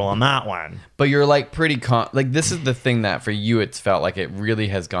the table on that one. But you're like pretty like this is the thing that for you it's felt like it really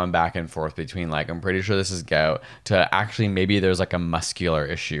has gone back and forth between like I'm pretty sure this is gout to actually maybe there's like a muscular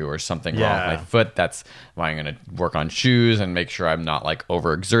issue or something wrong with my foot. That's why I'm going to work on shoes and make sure I'm not like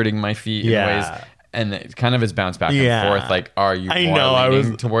overexerting my feet in ways. And it kind of has bounced back and forth. Like, are you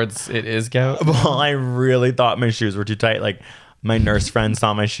leaning towards it is gout? Well, I really thought my shoes were too tight. Like, my nurse friend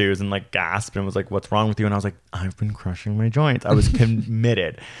saw my shoes and like gasped and was like, "What's wrong with you?" And I was like, "I've been crushing my joints." I was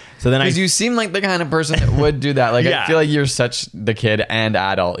committed. So then because you seem like the kind of person that would do that. Like, I feel like you're such the kid and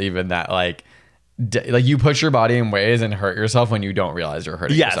adult even that like you push your body in ways and hurt yourself when you don't realize you're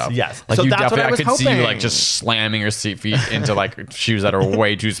hurting yourself. Yes. Like so you that's definitely, what I could was see you like just slamming your feet into like shoes that are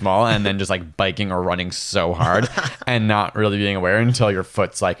way too small and then just like biking or running so hard and not really being aware until your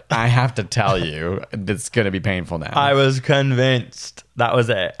foot's like, I have to tell you, it's going to be painful now. I was convinced that was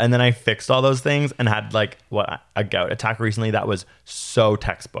it. And then I fixed all those things and had like a gout attack recently that was so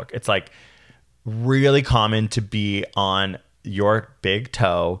textbook. It's like really common to be on your big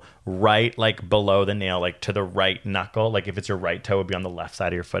toe right like below the nail, like to the right knuckle. Like if it's your right toe, it would be on the left side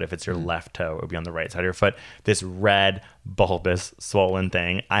of your foot. If it's your left toe, it would be on the right side of your foot. This red bulbous swollen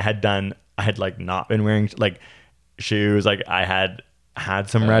thing. I had like not been wearing like shoes. Like I had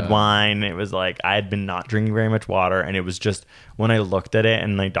some red wine. It was like I had been not drinking very much water, and it was just when I looked at it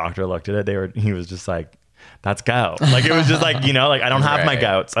and my doctor looked at it, he was just like, that's gout. Like it was just like, like I don't have my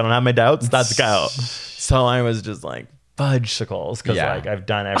gouts. I don't have my doubts. That's gout. So I was just like, fudgesicles, because like I've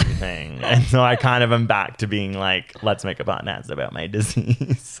done everything. And so I kind of am back to being like, let's make a podcast about my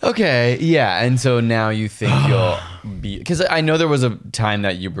disease. Okay, yeah. And so now you think you'll be, because I know there was a time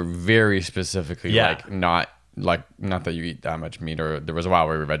that you were very specifically not that you eat that much meat, or there was a while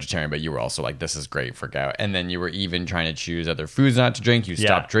where you were vegetarian, but you were also like, this is great for gout. And then you were even trying to choose other foods not to drink. You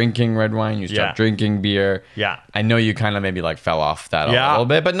stopped drinking red wine. You stopped drinking beer. Yeah. I know you kind of maybe like fell off that a little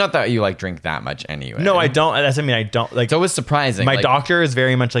bit, but not that you like drink that much anyway. No, I don't. I don't like. So it was surprising. My doctor is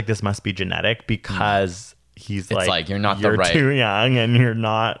very much like, this must be genetic because he's like you're not you're the right, too young and you're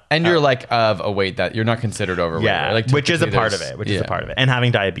not, and you're like of a weight that you're not considered overweight. Yeah, like which is a part of it. And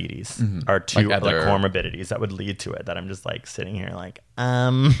having diabetes are two Like other comorbidities that would lead to it. That I'm just like sitting here like,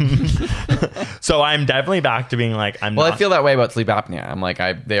 So I'm definitely back to being like, I feel that way about sleep apnea. I'm like,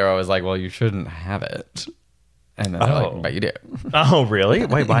 they're always like, well, you shouldn't have it, and then they're like, but you do. Oh, really?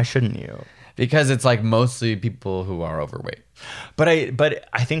 Wait, why shouldn't you? Because it's like mostly people who are overweight. But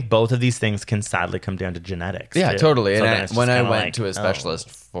I think both of these things can sadly come down to genetics. Yeah, too. totally. So And when I went to a specialist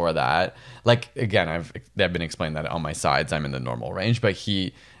for that, like again, I've been explained that on my sides I'm in the normal range, but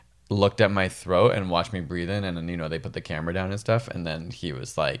he looked at my throat and watched me breathe in, and then they put the camera down and stuff, and then he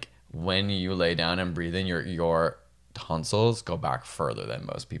was like, when you lay down and breathe in, your tonsils go back further than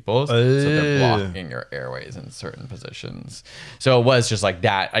most people's. So they're blocking your airways in certain positions. So it was just like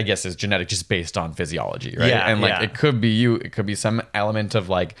that, I guess, is genetic, just based on physiology, right? Yeah, and like yeah. it could be you, it could be some element of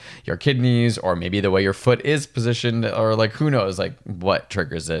like your kidneys, or maybe the way your foot is positioned, or like who knows, like what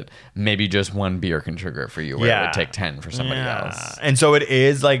triggers it. Maybe just one beer can trigger it for you, where it would take 10 for somebody else. And so it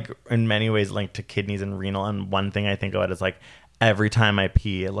is like in many ways linked to kidneys and renal. And one thing I think about is like every time I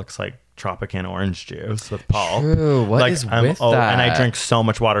pee, it looks like Tropicana orange juice with pulp. True. What is with that? And I drink so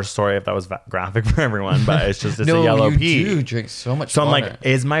much water. Sorry if that was graphic for everyone, but it's just a yellow you pee. do drink so much So water. I'm like,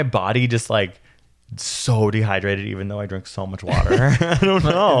 is my body just like so dehydrated even though I drink so much water? I don't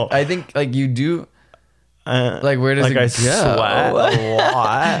know. I think like you do. Like where does like it I go? sweat a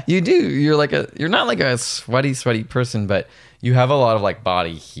lot. You do. You're not like a sweaty person, but you have a lot of like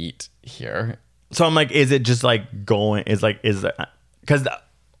body heat here. So I'm like, is it just like going? Is because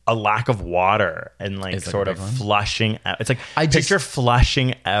a lack of water and like Is like sort a of big one? flushing out. It's like I just- picture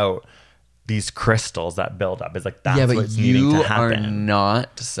flushing out these crystals that build up. It's like that's Yeah, but what's needing you to are happen.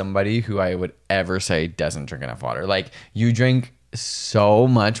 not somebody who I would ever say doesn't drink enough water. Like you drink so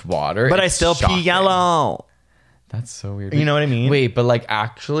much water, But I it's still shocking. pee yellow. That's so weird. You know what I mean? Wait, but like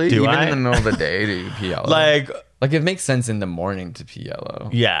actually, Do even I? in the middle of the day, do you pee yellow? Like it makes sense in the morning to pee yellow.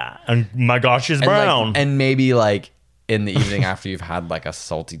 yeah, and my gosh, she's And, like, brown. and maybe like in the evening after you've had like a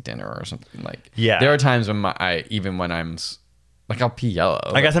salty dinner or something. Like Yeah. there are times when when I'm like I'll pee yellow.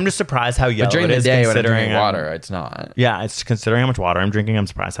 I guess I'm just surprised how yellow but during it the is day when I'm considering drinking water, it's not. Yeah, it's considering how much water I'm drinking. I'm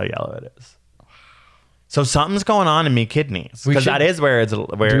surprised how yellow it is. So something's going on in me kidneys We because should that is where it's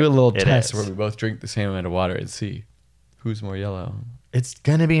where Do a little it test is. where we both drink the same amount of water and see who's more yellow. It's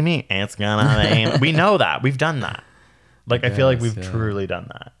gonna be me. It's gonna be. We know that. We've done that. Like I feel like we've truly done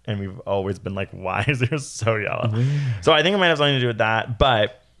that, and we've always been like, "Why is yours so yellow?" So I think it might have something to do with that,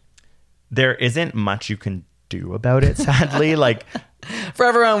 but there isn't much you can do about it. Sadly, like For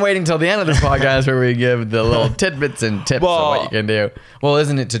everyone waiting till the end of this podcast where we give the little tidbits and tips of what you can do. Well,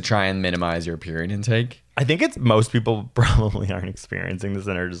 isn't it to try and minimize your period intake? I think it's most people probably aren't experiencing this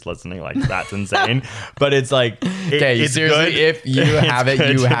and are just listening like that's insane. But it's like Okay, it's seriously, good. if you have it,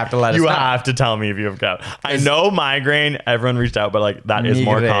 good. you have to let us You know. have to tell me if you have gout. I know migraine. Everyone reached out, but like that is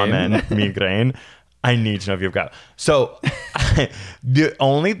more Migraine. common. Migraine. I need to know if you have gout. So the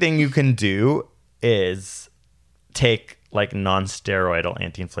only thing you can do is take like non-steroidal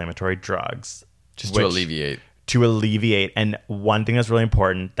anti-inflammatory drugs Just to alleviate. And one thing that's really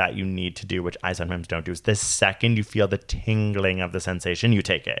important that you need to do, which I sometimes don't do, is the second you feel the tingling of the sensation, you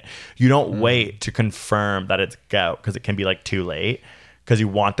take it. You don't wait to confirm that it's gout because it can be like too late, because you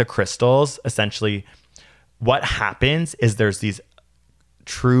want the crystals. Essentially, what happens is there's these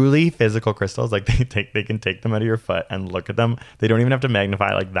truly physical crystals, like they can take them out of your foot and look at them. They don't even have to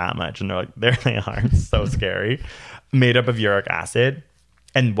magnify like that much, and they're like, there they are. It's so scary. Made up of uric acid.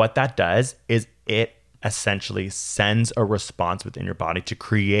 And what that does is it essentially sends a response within your body to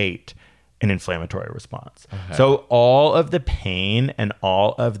create an inflammatory response. Okay. So all of the pain and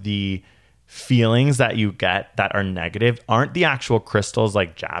all of the feelings that you get that are negative aren't the actual crystals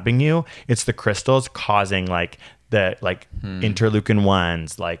like jabbing you. It's the crystals causing like the interleukin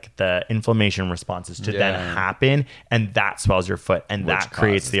 1s, like the inflammation responses to then happen, and that swells your foot, and that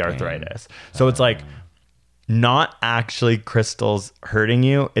creates the arthritis. So it's like not actually crystals hurting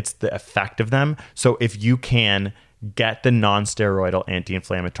you, it's the effect of them. So if you can get the non-steroidal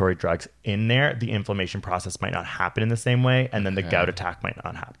anti-inflammatory drugs in there, the inflammation process might not happen in the same way, and then the gout attack might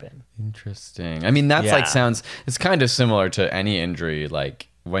not happen. Interesting. I mean, that's Yeah. it's kind of similar to any injury, like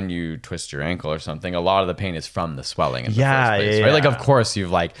when you twist your ankle or something, a lot of the pain is from the swelling in the first place, right? Like, of course, you've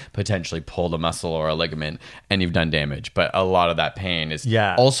like potentially pulled a muscle or a ligament and you've done damage, but a lot of that pain is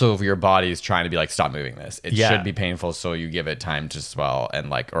also your body is trying to be like, stop moving this. It should be painful, so you give it time to swell and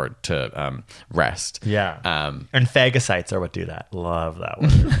like, or to rest. Yeah. And phagocytes are what do that. Love that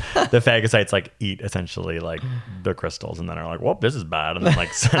word. The phagocytes like eat essentially like the crystals and then are like, well, this is bad. And then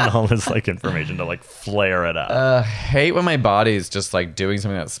like send all this like information to like flare it up. Hate when my body is just like doing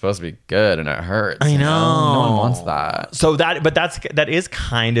something that's supposed to be good and it hurts. I know. You know? No one wants that. So that is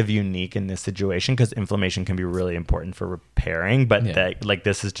kind of unique in this situation because inflammation can be really important for repairing, but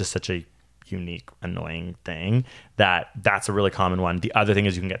this is just such a unique, annoying thing that's a really common one. The other thing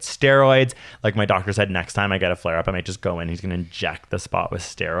is you can get steroids. Like my doctor said, next time I get a flare up, I might just go in. He's going to inject the spot with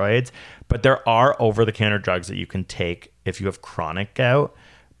steroids. But there are over-the-counter drugs that you can take if you have chronic gout,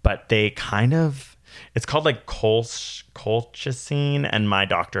 but they kind of, it's called like colchicine, and my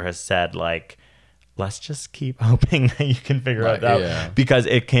doctor has said like let's just keep hoping that you can figure it out because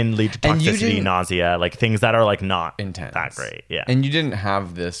it can lead to toxicity, nausea, like things that are like not intense, that great. Yeah. And you didn't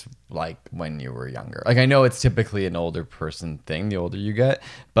have this like when you were younger. Like I know it's typically an older person thing, the older you get,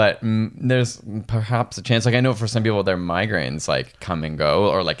 but there's perhaps a chance. Like I know for some people their migraines like come and go,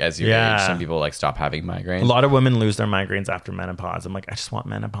 or like as you age, some people like stop having migraines. A lot of women lose their migraines after menopause. I'm like, I just want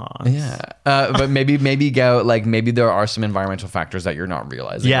menopause. Yeah. But maybe gout, like maybe there are some environmental factors that you're not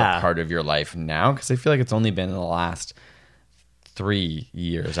realizing are part of your life now. Because I feel like it's only been in the last 3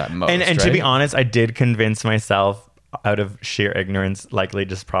 years at most. And to be honest, I did convince myself out of sheer ignorance, likely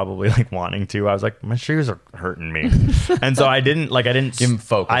just probably like wanting to. I was like, my shoes are hurting me. And so I didn't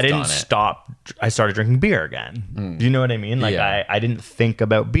stop. I started drinking beer again. Do you know what I mean? Like I didn't think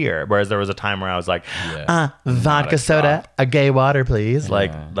about beer. Whereas there was a time where I was like, vodka soda, a gay water, please. Yeah.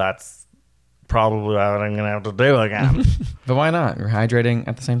 Like that's probably what I'm going to have to do again. But why not? You're hydrating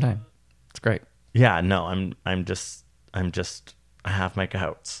at the same time. It's great. Yeah, no, I'm just I have my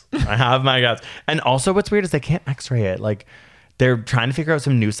gouts. And also what's weird is they can't x-ray it. Like they're trying to figure out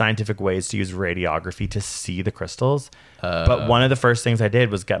some new scientific ways to use radiography to see the crystals. But one of the first things I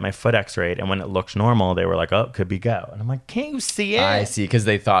did was get my foot x-rayed. And when it looked normal, they were like, oh, it could be gout. And I'm like, can't you see it? I see. Because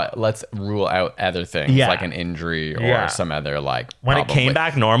they thought, let's rule out other things like an injury or some other like When it came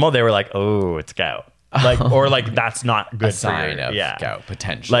back normal, they were like, oh, it's gout. Like or like that's not good a sign of gout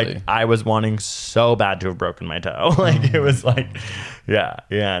potentially. Like I was wanting so bad to have broken my toe. Like it was like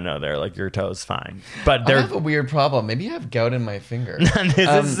no, they're like your toe's fine. But I have a weird problem. Maybe I have gout in my finger.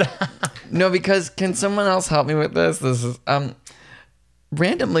 No, because can someone else help me with this? This is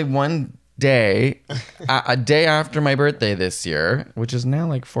randomly one day, a day after my birthday this year, which is now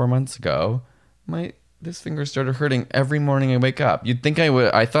like 4 months ago, this finger started hurting every morning I wake up. You'd think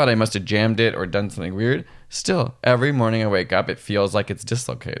I thought I must have jammed it or done something weird. Still, every morning I wake up, it feels like it's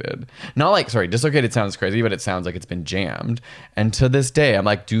dislocated. Dislocated sounds crazy, but it sounds like it's been jammed. And to this day, I'm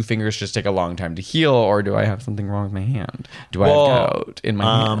like, do fingers just take a long time to heal, or do I have something wrong with my hand? Do I have gout in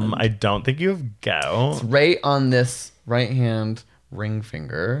my hand? I don't think you have gout. It's right on this right hand ring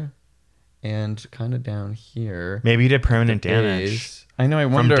finger and kind of down here. Maybe you did permanent damage. I know. I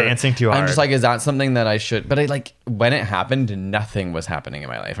wonder. From dancing too hard. I'm just like, is that something that I should? But when it happened, nothing was happening in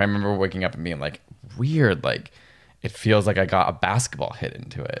my life. I remember waking up and being like, weird. Like, it feels like I got a basketball hit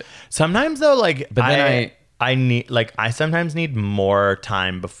into it. Sometimes though, like, but then I sometimes need more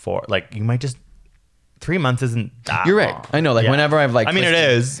time before. Like, you might just 3 months isn't that. You're right. long. I know. Like whenever I've like, I mean, it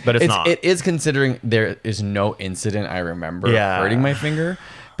is, but it's not. It is considering there is no incident I remember hurting my finger.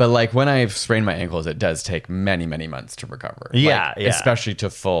 But like when I've sprained my ankles, it does take many, many months to recover. Yeah, Especially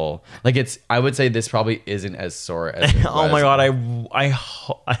to full. Like I would say this probably isn't as sore as it oh was. my God, I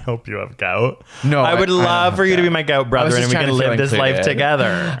hope you have gout. No, I would love for you to be my gout brother and we can live this life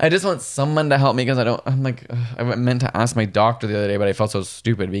together. I just want someone to help me because I'm like, I meant to ask my doctor the other day, but I felt so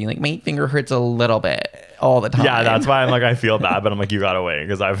stupid being like, my finger hurts a little bit all the time. Yeah, that's why I'm like, I feel bad, but I'm like, you gotta wait.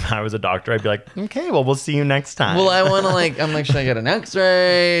 Because if I was a doctor, I'd be like, okay, well, we'll see you next time. Well, I want to I'm like, should I get an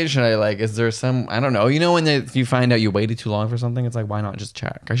x-ray? Should I is there some, I don't know. You know, if you find out you waited too long for something, it's like, why not just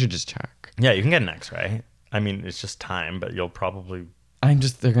check? I should just check. Yeah, you can get an x-ray. I mean, it's just time, but you'll probably...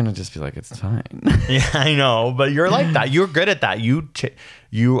 they're going to just be like, it's fine. Yeah, I know. But you're like that. You're good at that.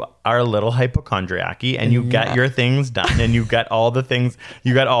 You are a little hypochondriac-y and you get your things done and you get all the things,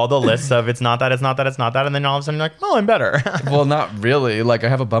 you get all the lists of it's not that. And then all of a sudden you're like, oh, I'm better. Well, not really. Like I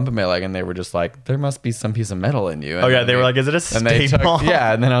have a bump in my leg and they were just like, there must be some piece of metal in you. And they were like, is it a staple?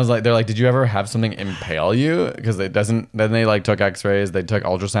 And then I was like, they're like, did you ever have something impale you? Because it doesn't, then they like took x-rays, they took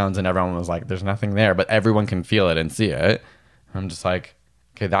ultrasounds and everyone was like, there's nothing there, but everyone can feel it and see it. I'm just like,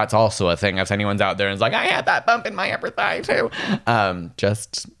 okay, that's also a thing. If anyone's out there and is like, I had that bump in my upper thigh too.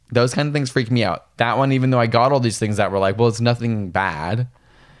 Just those kind of things freak me out. That one, even though I got all these things that were like, well, it's nothing bad.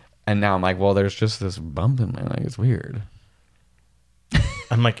 And now I'm like, well, there's just this bump in my leg. It's weird.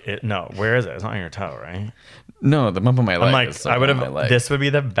 I'm like, no, where is it? It's not on your toe, right? No, the bump on my leg. I'm like, this would be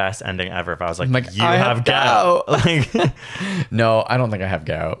the best ending ever if I was like, you have gout. No, I don't think I have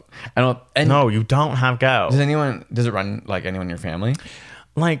gout. No, you don't have gout. Does it run like anyone in your family?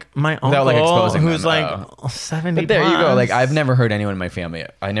 Like my uncle, without like exposing who's them, like 70 But there plus. you go. Like I've never heard anyone in my family.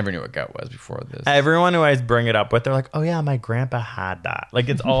 I never knew what gout was before this. Everyone who I bring it up with, they're like, oh yeah, my grandpa had that. Like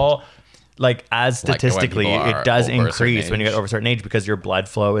it's all... Like as statistically, it does increase when you get over a certain age because your blood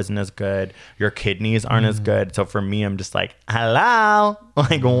flow isn't as good, your kidneys aren't as good. So for me, I'm just like, hello,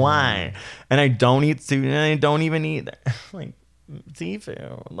 like why? And I don't eat seafood, and I don't even eat like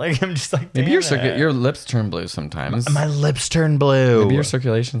seafood. Like I'm just like, maybe your lips turn blue sometimes. My lips turn blue. Maybe your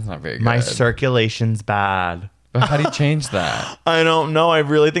circulation's not very good. My circulation's bad. But how do you change that? I don't know. I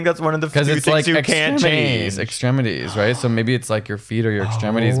really think that's one of the few Because things it's like you can't change. extremities, right? So maybe it's like your feet or your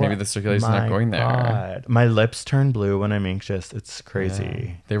extremities. Maybe the circulation's not going there. God. My lips turn blue when I'm anxious. It's crazy.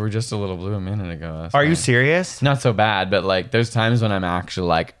 Yeah. They were just a little blue a minute ago. Are you serious? Not so bad, but like there's times when I'm actually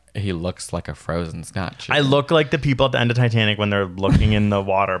like, he looks like a frozen scotch. I look like the people at the end of Titanic when they're looking in the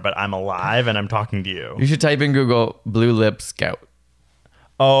water, but I'm alive and I'm talking to you. You should type in Google blue lips gout.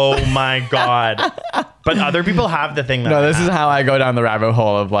 Oh my God. But other people have the thing that No, this is how I go down the rabbit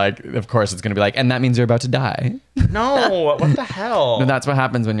hole of like, of course it's going to be like, and that means you're about to die. No, what the hell? And that's what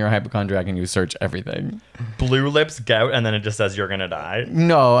happens when you're a hypochondriac and you search everything. Blue lips gout, and then it just says you're going to die.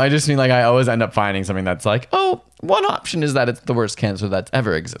 No, I just mean like I always end up finding something that's like, oh, one option is that it's the worst cancer that's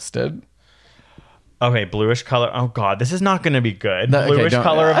ever existed. Okay, bluish color. Oh God, this is not going to be good. Okay, Bluish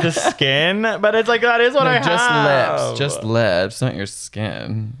color of the skin, but it's like that is what I have. Just lips, not your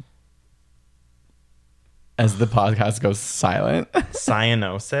skin. As the podcast goes silent.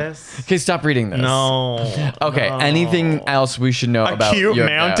 Cyanosis. Okay, stop reading this. No. Okay, no. anything else we should know about acute your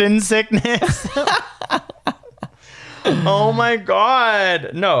mountain sickness? Oh my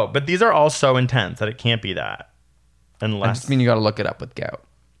God. No, but these are all so intense that it can't be that. I Unless just mean you got to look it up with gout.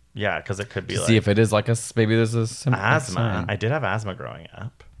 yeah, because it could be To like see if it is like maybe there's a asthma. sign. I did have asthma growing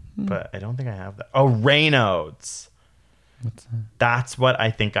up, but I don't think I have that. Oh, Raynaud's. What's that? That's what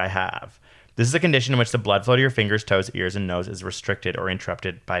I think I have. This is a condition in which the blood flow to your fingers, toes, ears, and nose is restricted or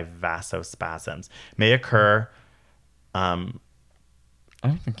interrupted by vasospasms. May occur. I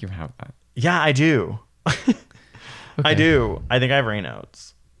don't think you have that. Yeah, I do. Okay. I do. I think I have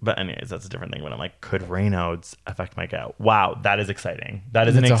Raynaud's. But anyways, that's a different thing. But I'm like, could Raynaud's affect my gout? Wow, that is exciting. That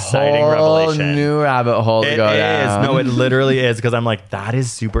is an exciting revelation. New rabbit hole to It go is. down. No, it literally is. Because I'm like, that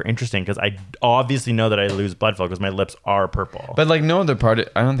is super interesting. Because I obviously know that I lose blood flow because my lips are purple. But like no other part.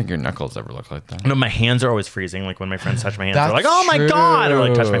 I don't think your knuckles ever look like that. No, my hands are always freezing. Like when my friends touch my hands, That's they're like, "Oh my true. God!" Or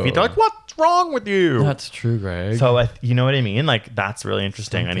like touch my feet, they're like, "What's wrong with you?" That's true, Greg. So you know what I mean? Like that's really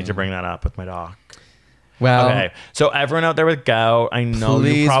interesting. I need to bring that up with my doc. Well, Okay, so everyone out there with gout, I know you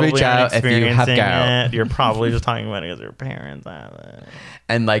Please probably reach aren't out if you have experiencing gout. it. You're probably just talking about it because your parents have it.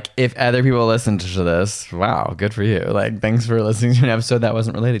 and like if other people listen to this, wow, good for you. Like thanks for listening to an episode that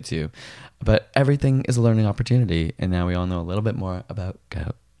wasn't related to you. But everything is a learning opportunity, and now we all know a little bit more about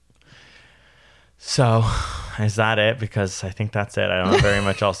gout. So, is that it? Because I think that's it. I don't have very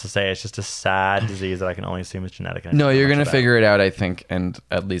much else to say. It's just a sad disease that I can only assume is genetic. No, you're going to figure it out, I think, and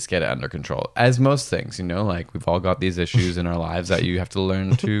at least get it under control. As most things, you know, like we've all got these issues in our lives that you have to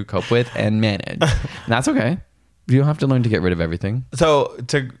learn to cope with and manage. And that's okay. You don't have to learn to get rid of everything. So,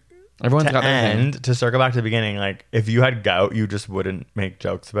 Everyone's to got their thing. to circle back to the beginning, like if you had gout, you just wouldn't make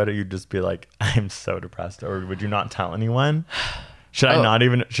jokes about it. You'd just be like, I'm so depressed. Or would you not tell anyone? Should I not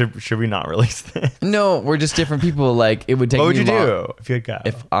even, should we not release this? No, we're just different people. Like it would take What would me you long- do if you had gout?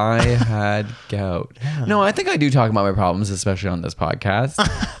 If I had gout. No, I think I do talk about my problems, especially on this podcast.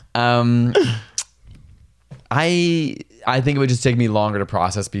 I think it would just take me longer to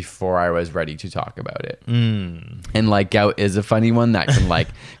process before I was ready to talk about it. And like gout is a funny one that can like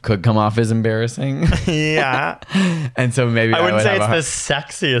could come off as embarrassing. Yeah. And so maybe I wouldn't would say have it's the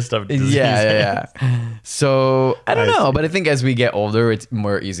sexiest of diseases. yeah. So I don't know, see. but I think as we get older, it's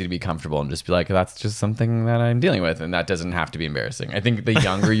more easy to be comfortable and just be like, that's just something that I'm dealing with, and that doesn't have to be embarrassing. I think the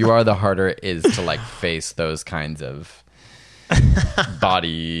younger you are, the harder it is to like face those kinds of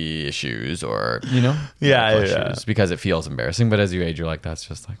body issues or medical issues because it feels embarrassing. But as you age, you're like, that's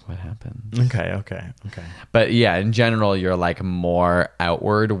just like what happened. Okay. But yeah, in general, you're like more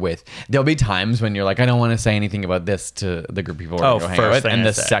outward with. There'll be times when you're like, I don't want to say anything about this to the group of people we're going to hang out with, and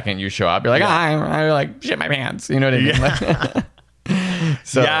the second you show up, you're like, I like shit my pants. You know what I mean? Like,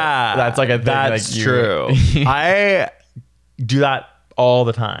 so that's like a thing. That's like true. I do that all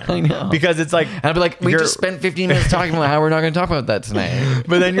the time. I know. Because it's like, and I'll be like, we just spent 15 minutes talking about how we're not going to talk about that tonight.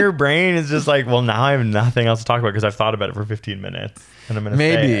 But then your brain is just like, well, now I have nothing else to talk about because I've thought about it for 15 minutes and I'm going to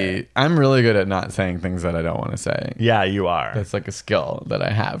say it. I'm really good at not saying things that I don't want to say. Yeah, you are. That's like a skill that I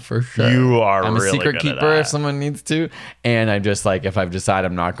have for sure. You are I'm a really secret good at keeper that. if someone needs to. And I'm just like, if I've decided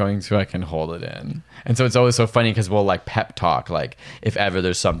I'm not going to, I can hold it in. And so it's always so funny because we'll like pep talk, like if ever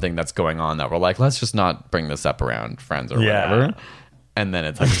there's something that's going on that we're like, let's just not bring this up around friends or whatever. And then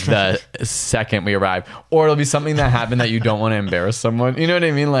it's like the second we arrive, or it'll be something that happened that you don't want to embarrass someone. You know what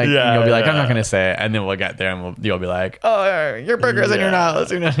I mean? Like you'll be like, I'm not going to say it. And then we'll get there and you'll be like, oh, your burger's in your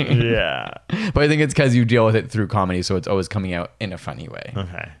nose. You know what I mean? Yeah. But I think it's because you deal with it through comedy. So it's always coming out in a funny way.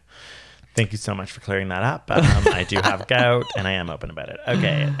 Okay. Thank you so much for clearing that up. I do have gout and I am open about it.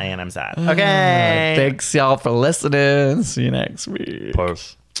 Okay. And I'm sad. Okay. Thanks y'all for listening. See you next week.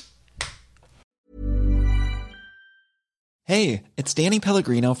 Peace. Hey, it's Danny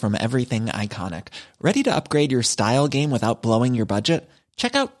Pellegrino from Everything Iconic. Ready to upgrade your style game without blowing your budget?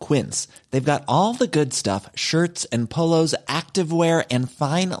 Check out Quince. They've got all the good stuff, shirts and polos, activewear, and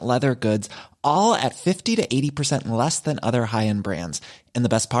fine leather goods, all at 50 to 80% less than other high-end brands. And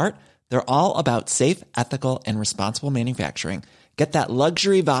the best part? They're all about safe, ethical, and responsible manufacturing. Get that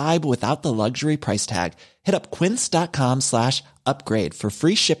luxury vibe without the luxury price tag. Hit up quince.com/upgrade for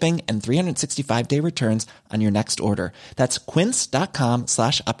free shipping and 365-day returns on your next order. That's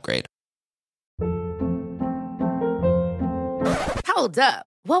quince.com/upgrade. Hold up.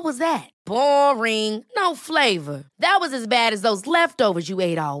 What was that? Boring. No flavor. That was as bad as those leftovers you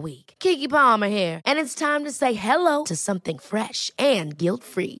ate all week. Keke Palmer here. And it's time to say hello to something fresh and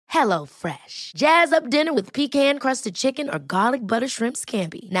guilt-free. Hello Fresh. Jazz up dinner with pecan-crusted chicken or garlic butter shrimp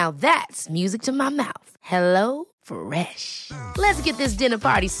scampi. Now that's music to my mouth. Hello Fresh. Let's get this dinner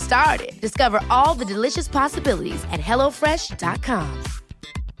party started. Discover all the delicious possibilities at HelloFresh.com.